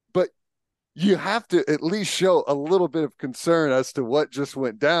 But you have to at least show a little bit of concern as to what just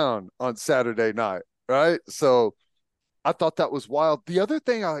went down on Saturday night, right? So I thought that was wild. The other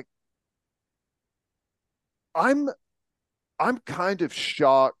thing I'm kind of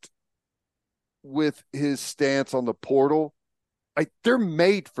shocked with his stance on the portal. They're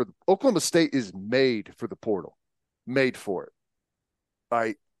made for Oklahoma State is made for the portal, made for it.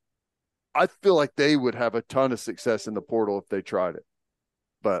 I feel like they would have a ton of success in the portal if they tried it,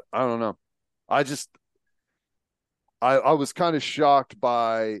 but I don't know. I was kind of shocked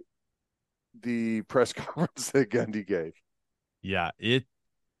by the press conference that Gundy gave. Yeah,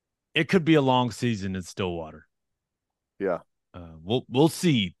 it could be a long season in Stillwater. Yeah. We'll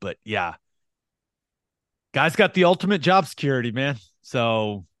see, but yeah, guys got the ultimate job security, man.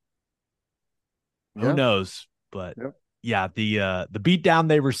 So who knows? But yeah, the beatdown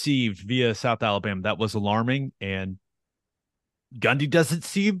they received via South Alabama, that was alarming, and Gundy doesn't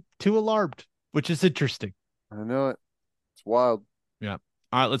seem too alarmed, which is interesting. I know it. It's wild. Yeah.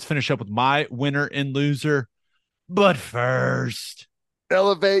 All right, let's finish up with my winner and loser. But first,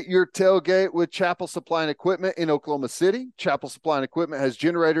 elevate your tailgate with Chapel Supply and Equipment in Oklahoma City. Chapel Supply and Equipment has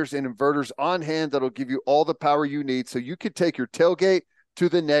generators and inverters on hand that'll give you all the power you need so you can take your tailgate to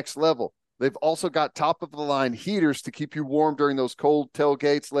the next level. They've also got top-of-the-line heaters to keep you warm during those cold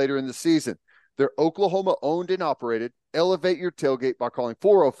tailgates later in the season. They're Oklahoma-owned and operated. Elevate your tailgate by calling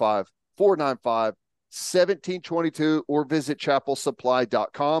 405-495-1722 or visit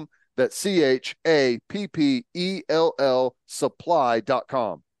chapelsupply.com. That's CHAPPELL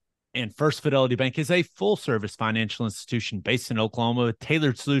supply.com. And First Fidelity Bank is a full-service financial institution based in Oklahoma with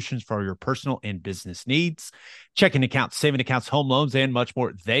tailored solutions for your personal and business needs. Checking accounts, saving accounts, home loans, and much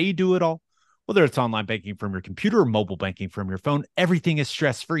more. They do it all. Whether it's online banking from your computer or mobile banking from your phone, everything is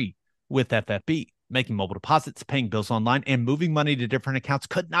stress-free with FFB. Making mobile deposits, paying bills online, and moving money to different accounts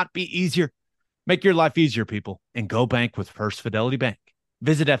could not be easier. Make your life easier, people, and go bank with First Fidelity Bank.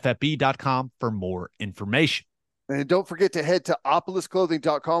 Visit ffb.com for more information. And don't forget to head to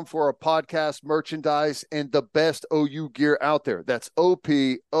opolisclothing.com for our podcast merchandise and the best OU gear out there. That's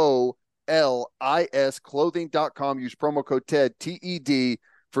OPOLIS clothing.com. Use promo code TED, TED,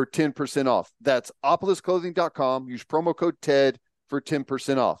 for 10% off. That's opolisclothing.com. Use promo code TED for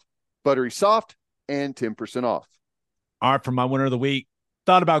 10% off. Buttery soft and 10% off. All right, for my winner of the week,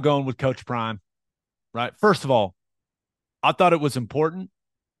 thought about going with Coach Prime, right? First of all, I thought it was important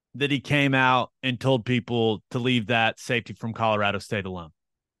that he came out and told people to leave that safety from Colorado State alone.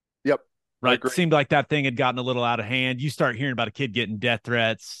 Yep. Right. It seemed like that thing had gotten a little out of hand. You start hearing about a kid getting death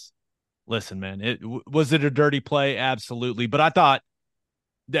threats. Listen, man, was it a dirty play? Absolutely. But I thought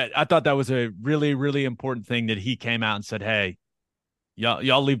that was a really, really important thing that he came out and said, hey,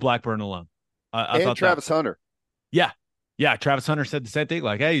 y'all leave Blackburn alone. I thought Travis Hunter. Yeah. Yeah. Travis Hunter said the same thing.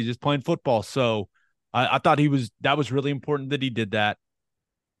 Like, hey, he's just playing football. So I thought that was really important that he did that.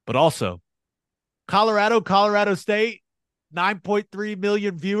 But also, Colorado State, 9.3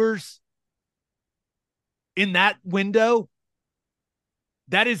 million viewers in that window.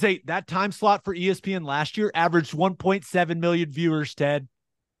 That time slot for ESPN last year averaged 1.7 million viewers, Ted.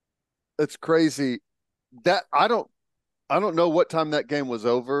 That's crazy. That I don't know what time that game was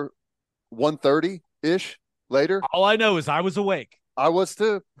over. 1:30-ish later. All I know is I was awake. I was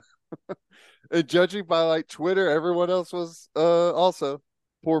too. And judging by like Twitter, everyone else was also.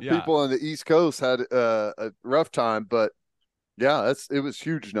 Poor people on the East Coast had a rough time, but yeah, it was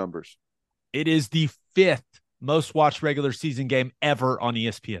huge numbers. It is the 5th most watched regular season game ever on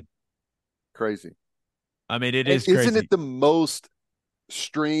ESPN. Crazy. I mean, it is crazy. Isn't it the most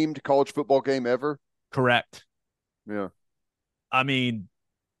streamed college football game ever? Correct. Yeah. I mean,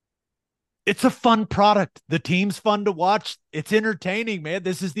 it's a fun product. The team's fun to watch. It's entertaining, man.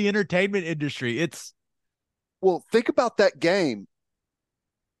 This is the entertainment industry. Well, think about that game.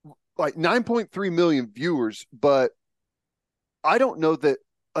 Like 9.3 million viewers, but I don't know that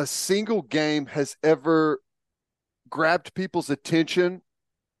a single game has ever grabbed people's attention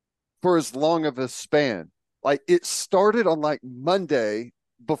for as long of a span. Like it started on like Monday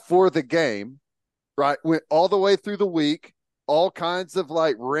before the game, right? Went all the way through the week, all kinds of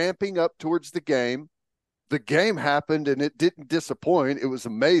like ramping up towards the game. The game happened and it didn't disappoint. It was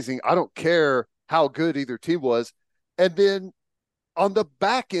amazing. I don't care how good either team was. And then on the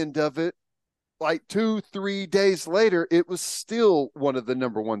back end of it, like 2-3 days later, it was still one of the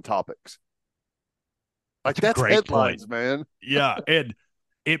number one topics. Like that's headlines, man. Yeah. And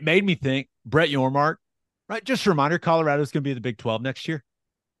it made me think, Brett Yormark, right? Just a reminder, Colorado's going to be the Big 12 next year.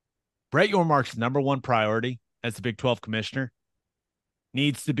 Brett Yormark's number one priority as the Big 12 commissioner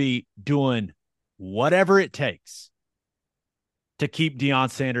needs to be doing whatever it takes to keep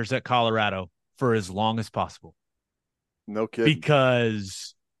Deion Sanders at Colorado for as long as possible. No kidding.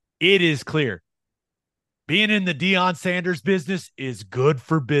 Because it is clear being in the Deion Sanders business is good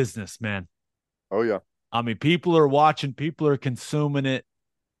for business, man. Oh, yeah. I mean, people are watching, people are consuming it.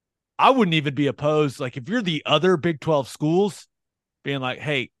 I wouldn't even be opposed. Like, if you're the other Big 12 schools, being like,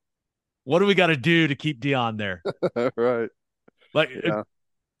 hey, what do we got to do to keep Deion there? Right. Like,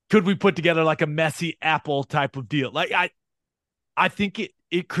 could we put together like a messy Apple type of deal? Like, I think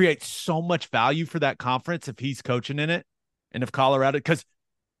it creates so much value for that conference if he's coaching in it. And if Colorado, because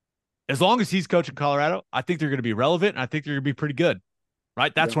as long as he's coaching Colorado, I think they're going to be relevant. And I think they're going to be pretty good.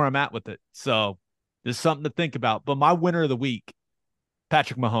 right? That's where I'm at with it. So there's something to think about. But my winner of the week,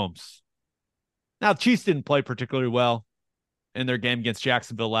 Patrick Mahomes. Now, the Chiefs didn't play particularly well in their game against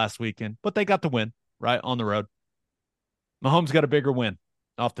Jacksonville last weekend, but they got the win, right, on the road. Mahomes got a bigger win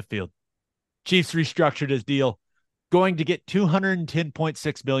off the field. Chiefs restructured his deal, going to get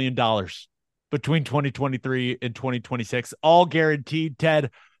 $210.6 million between 2023 and 2026, all guaranteed.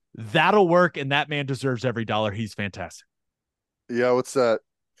 Ted, that'll work, and that man deserves every dollar. He's fantastic. Yeah, what's that?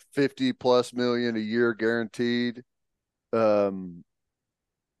 50 plus million a year guaranteed.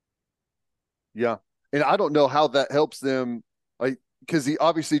 Yeah. And I don't know how that helps them, like, because he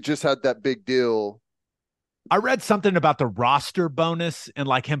obviously just had that big deal. I read something about the roster bonus and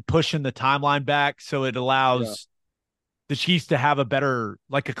like him pushing the timeline back so it allows the Chiefs to have a better,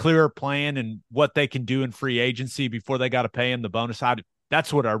 like a clearer plan and what they can do in free agency before they got to pay him the bonus.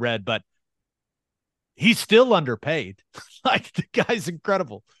 That's what I read, but he's still underpaid. Like, the guy's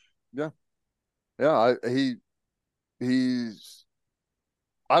incredible. Yeah. Yeah. He's,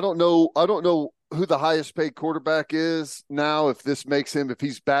 I don't know who the highest paid quarterback is now. If this makes him, if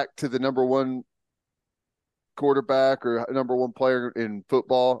he's back to the number one quarterback or number one player in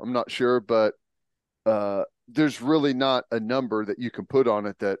football, I'm not sure, but there's really not a number that you can put on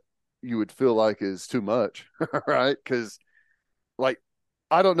it that you would feel like is too much, right? Because, like,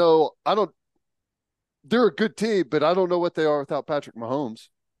 I don't know. They're a good team, but I don't know what they are without Patrick Mahomes,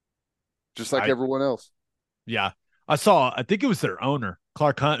 just like everyone else. Yeah. I think it was their owner,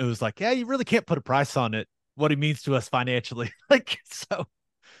 Clark Hunt, who was like, yeah, you really can't put a price on it, what he means to us financially. Like, so.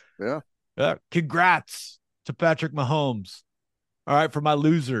 Yeah. Congrats to Patrick Mahomes. All right. For my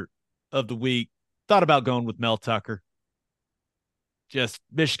loser of the week, thought about going with Mel Tucker. Just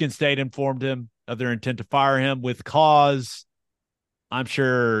Michigan State informed him of their intent to fire him with cause. I'm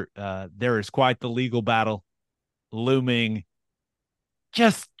sure there is quite the legal battle looming.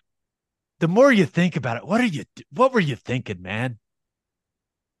 Just the more you think about it, what were you thinking, man?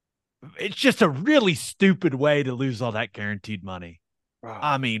 It's just a really stupid way to lose all that guaranteed money. Wow.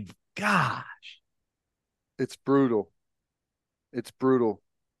 I mean, gosh. It's brutal. It's brutal.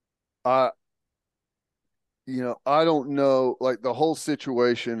 I don't know. Like, the whole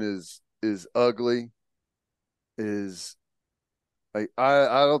situation is ugly. Like,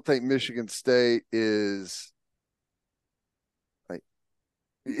 I don't think Michigan State is, like,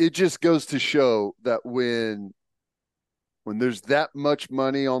 it just goes to show that when there's that much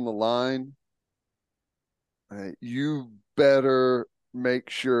money on the line, you better make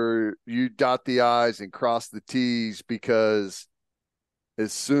sure you dot the I's and cross the T's, because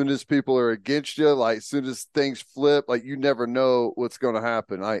as soon as people are against you, like, as soon as things flip, like, you never know what's going to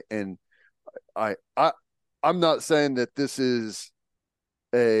happen. I'm not saying that this is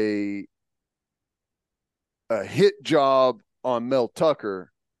a hit job on Mel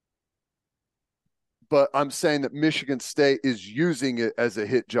Tucker, but I'm saying that Michigan State is using it as a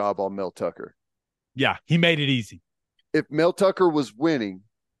hit job on Mel Tucker. Yeah, he made it easy. If Mel Tucker was winning,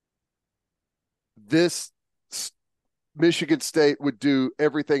 this Michigan State would do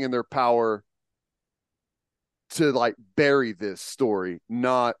everything in their power to, like, bury this story,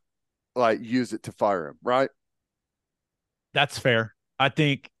 not, like, use it to fire him, right? That's fair. I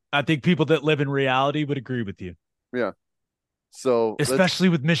think people that live in reality would agree with you. Yeah. So, especially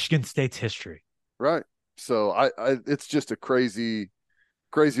with Michigan State's history. Right. So it's just a crazy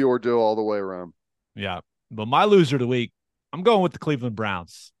ordeal all the way around. Yeah. But my loser of the week, I'm going with the Cleveland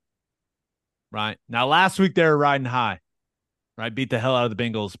Browns. Right. Now, last week they were riding high, right? Beat the hell out of the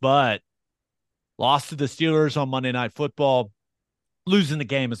Bengals, but lost to the Steelers on Monday Night Football. Losing the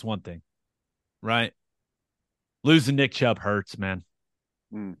game is one thing, right? Losing Nick Chubb hurts, man.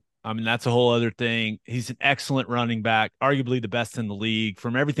 I mean, that's a whole other thing. He's an excellent running back, arguably the best in the league.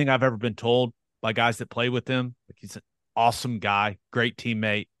 From everything I've ever been told by guys that play with him, like, he's an awesome guy, great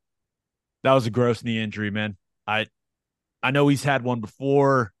teammate. That was a gross knee injury, man. I know he's had one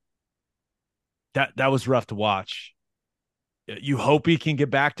before. That was rough to watch. You hope he can get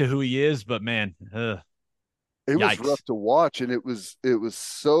back to who he is, but man, it was rough to watch, and it was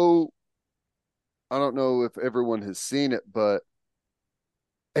so. I don't know if everyone has seen it, but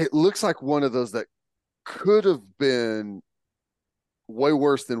it looks like one of those that could have been way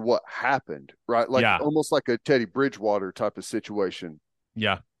worse than what happened, right? Like, almost like a Teddy Bridgewater type of situation.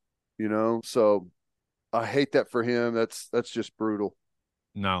 Yeah. So I hate that for him. That's just brutal.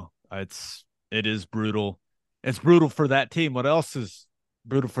 No, it is brutal. It's brutal for that team. What else is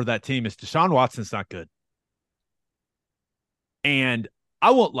brutal for that team is Deshaun Watson's not good. And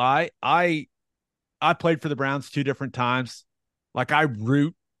I won't lie, I played for the Browns 2 different times. Like, I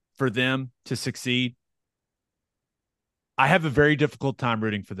root for them to succeed. I have a very difficult time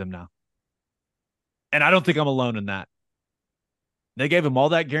rooting for them now. And I don't think I'm alone in that. They gave him all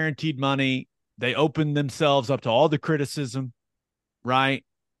that guaranteed money. They opened themselves up to all the criticism, right?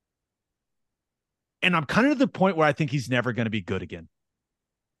 And I'm kind of to the point where I think he's never going to be good again.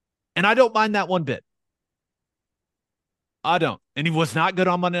 And I don't mind that one bit. I don't. And he was not good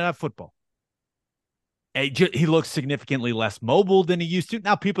on Monday Night Football. He looks significantly less mobile than he used to.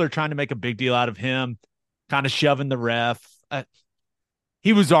 Now people are trying to make a big deal out of him, kind of shoving the ref.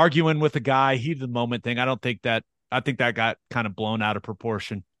 He was arguing with a guy, heat of the moment thing. I think that got kind of blown out of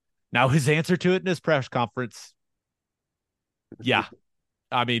proportion. Now his answer to it in his press conference, yeah.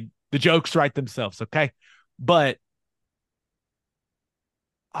 I mean, the jokes write themselves, okay? But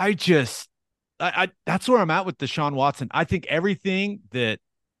that's where I'm at with Deshaun Watson. I think everything that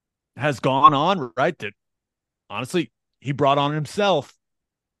has gone on, right, that honestly he brought on himself,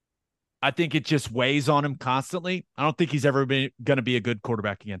 I think it just weighs on him constantly. I don't think he's ever going to be a good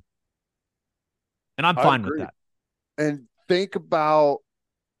quarterback again. And I'm fine with that. And think about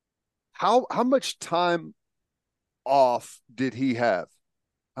how much time off did he have?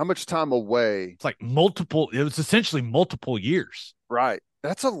 How much time away? It's like it was essentially multiple years. Right.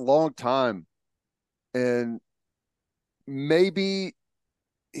 That's a long time. And maybe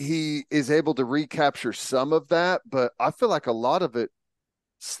he is able to recapture some of that, but I feel like a lot of it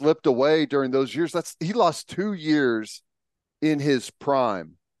slipped away during those years. He lost 2 years in his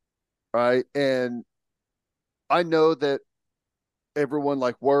prime, right? And I know that everyone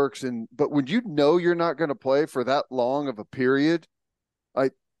like works, but when you know you're not going to play for that long of a period,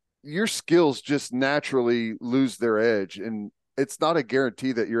 your skills just naturally lose their edge, and it's not a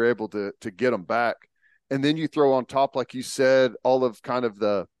guarantee that you're able to get them back. And then you throw on top, like you said, all of kind of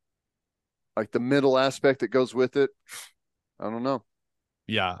the mental aspect that goes with it. I don't know.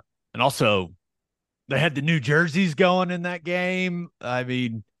 Yeah. And also they had the new jerseys going in that game. I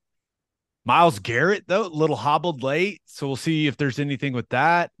mean, Myles Garrett, though, a little hobbled late. So we'll see if there's anything with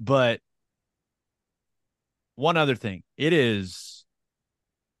that. But one other thing, it is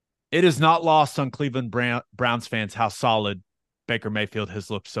not lost on Cleveland Browns fans how solid Baker Mayfield has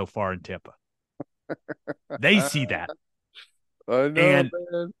looked so far in Tampa. They see that. I know, and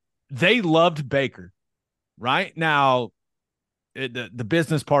man. They loved Baker. Right now, the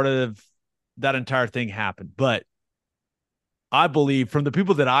business part of that entire thing happened. But I believe from the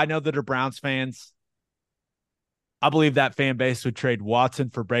people that I know that are Browns fans, I believe that fan base would trade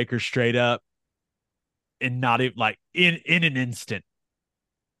Watson for Baker straight up and not even like in an instant.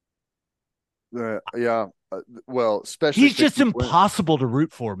 Yeah. Well, especially he's just impossible to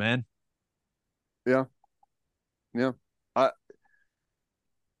root for, man. Yeah.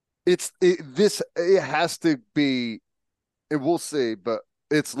 It has to be, and we'll see, but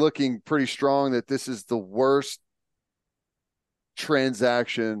it's looking pretty strong that this is the worst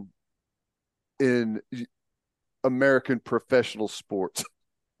transaction in American professional sports.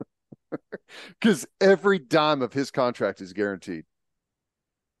 Because every dime of his contract is guaranteed.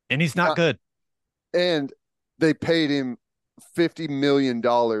 And he's not good. And they paid him $50 million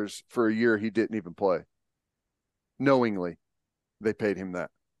for a year he didn't even play. Knowingly, they paid him that.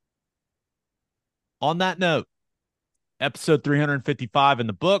 On that note, episode 355 in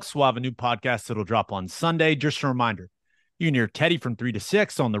the books. We'll have a new podcast that'll drop on Sunday. Just a reminder, you can hear Teddy from 3 to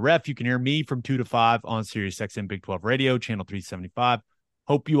 6 on the Ref. You can hear me from 2 to 5 on Sirius XM Big 12 Radio, channel 375.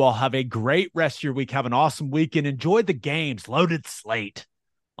 Hope you all have a great rest of your week. Have an awesome weekend. Enjoy the games. Loaded slate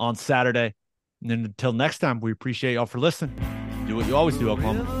on Saturday. And then until next time, we appreciate y'all for listening. Do what you always do,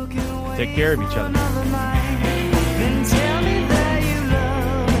 Oklahoma. Take care of each other.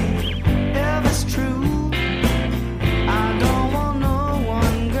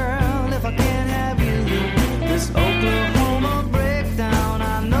 Oklahoma breakdown,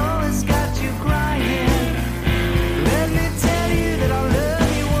 I know it's got you crying. Let me tell you that I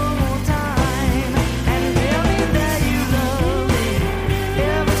love you one more time, and tell me that you love me,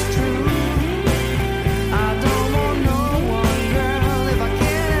 if it's true. I don't want no one, girl, if I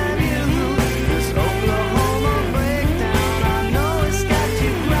can't have you. This Oklahoma breakdown, I know it's got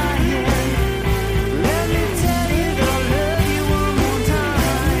you crying. Let me tell you that I love you one more time.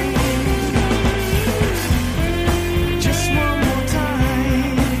 Just one more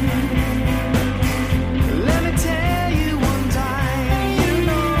time. Let me tell you one time, you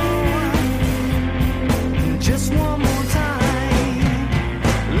know. Just one more time.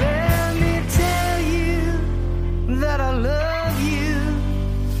 Let me tell you that I love you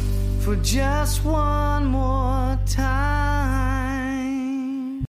for just one more time.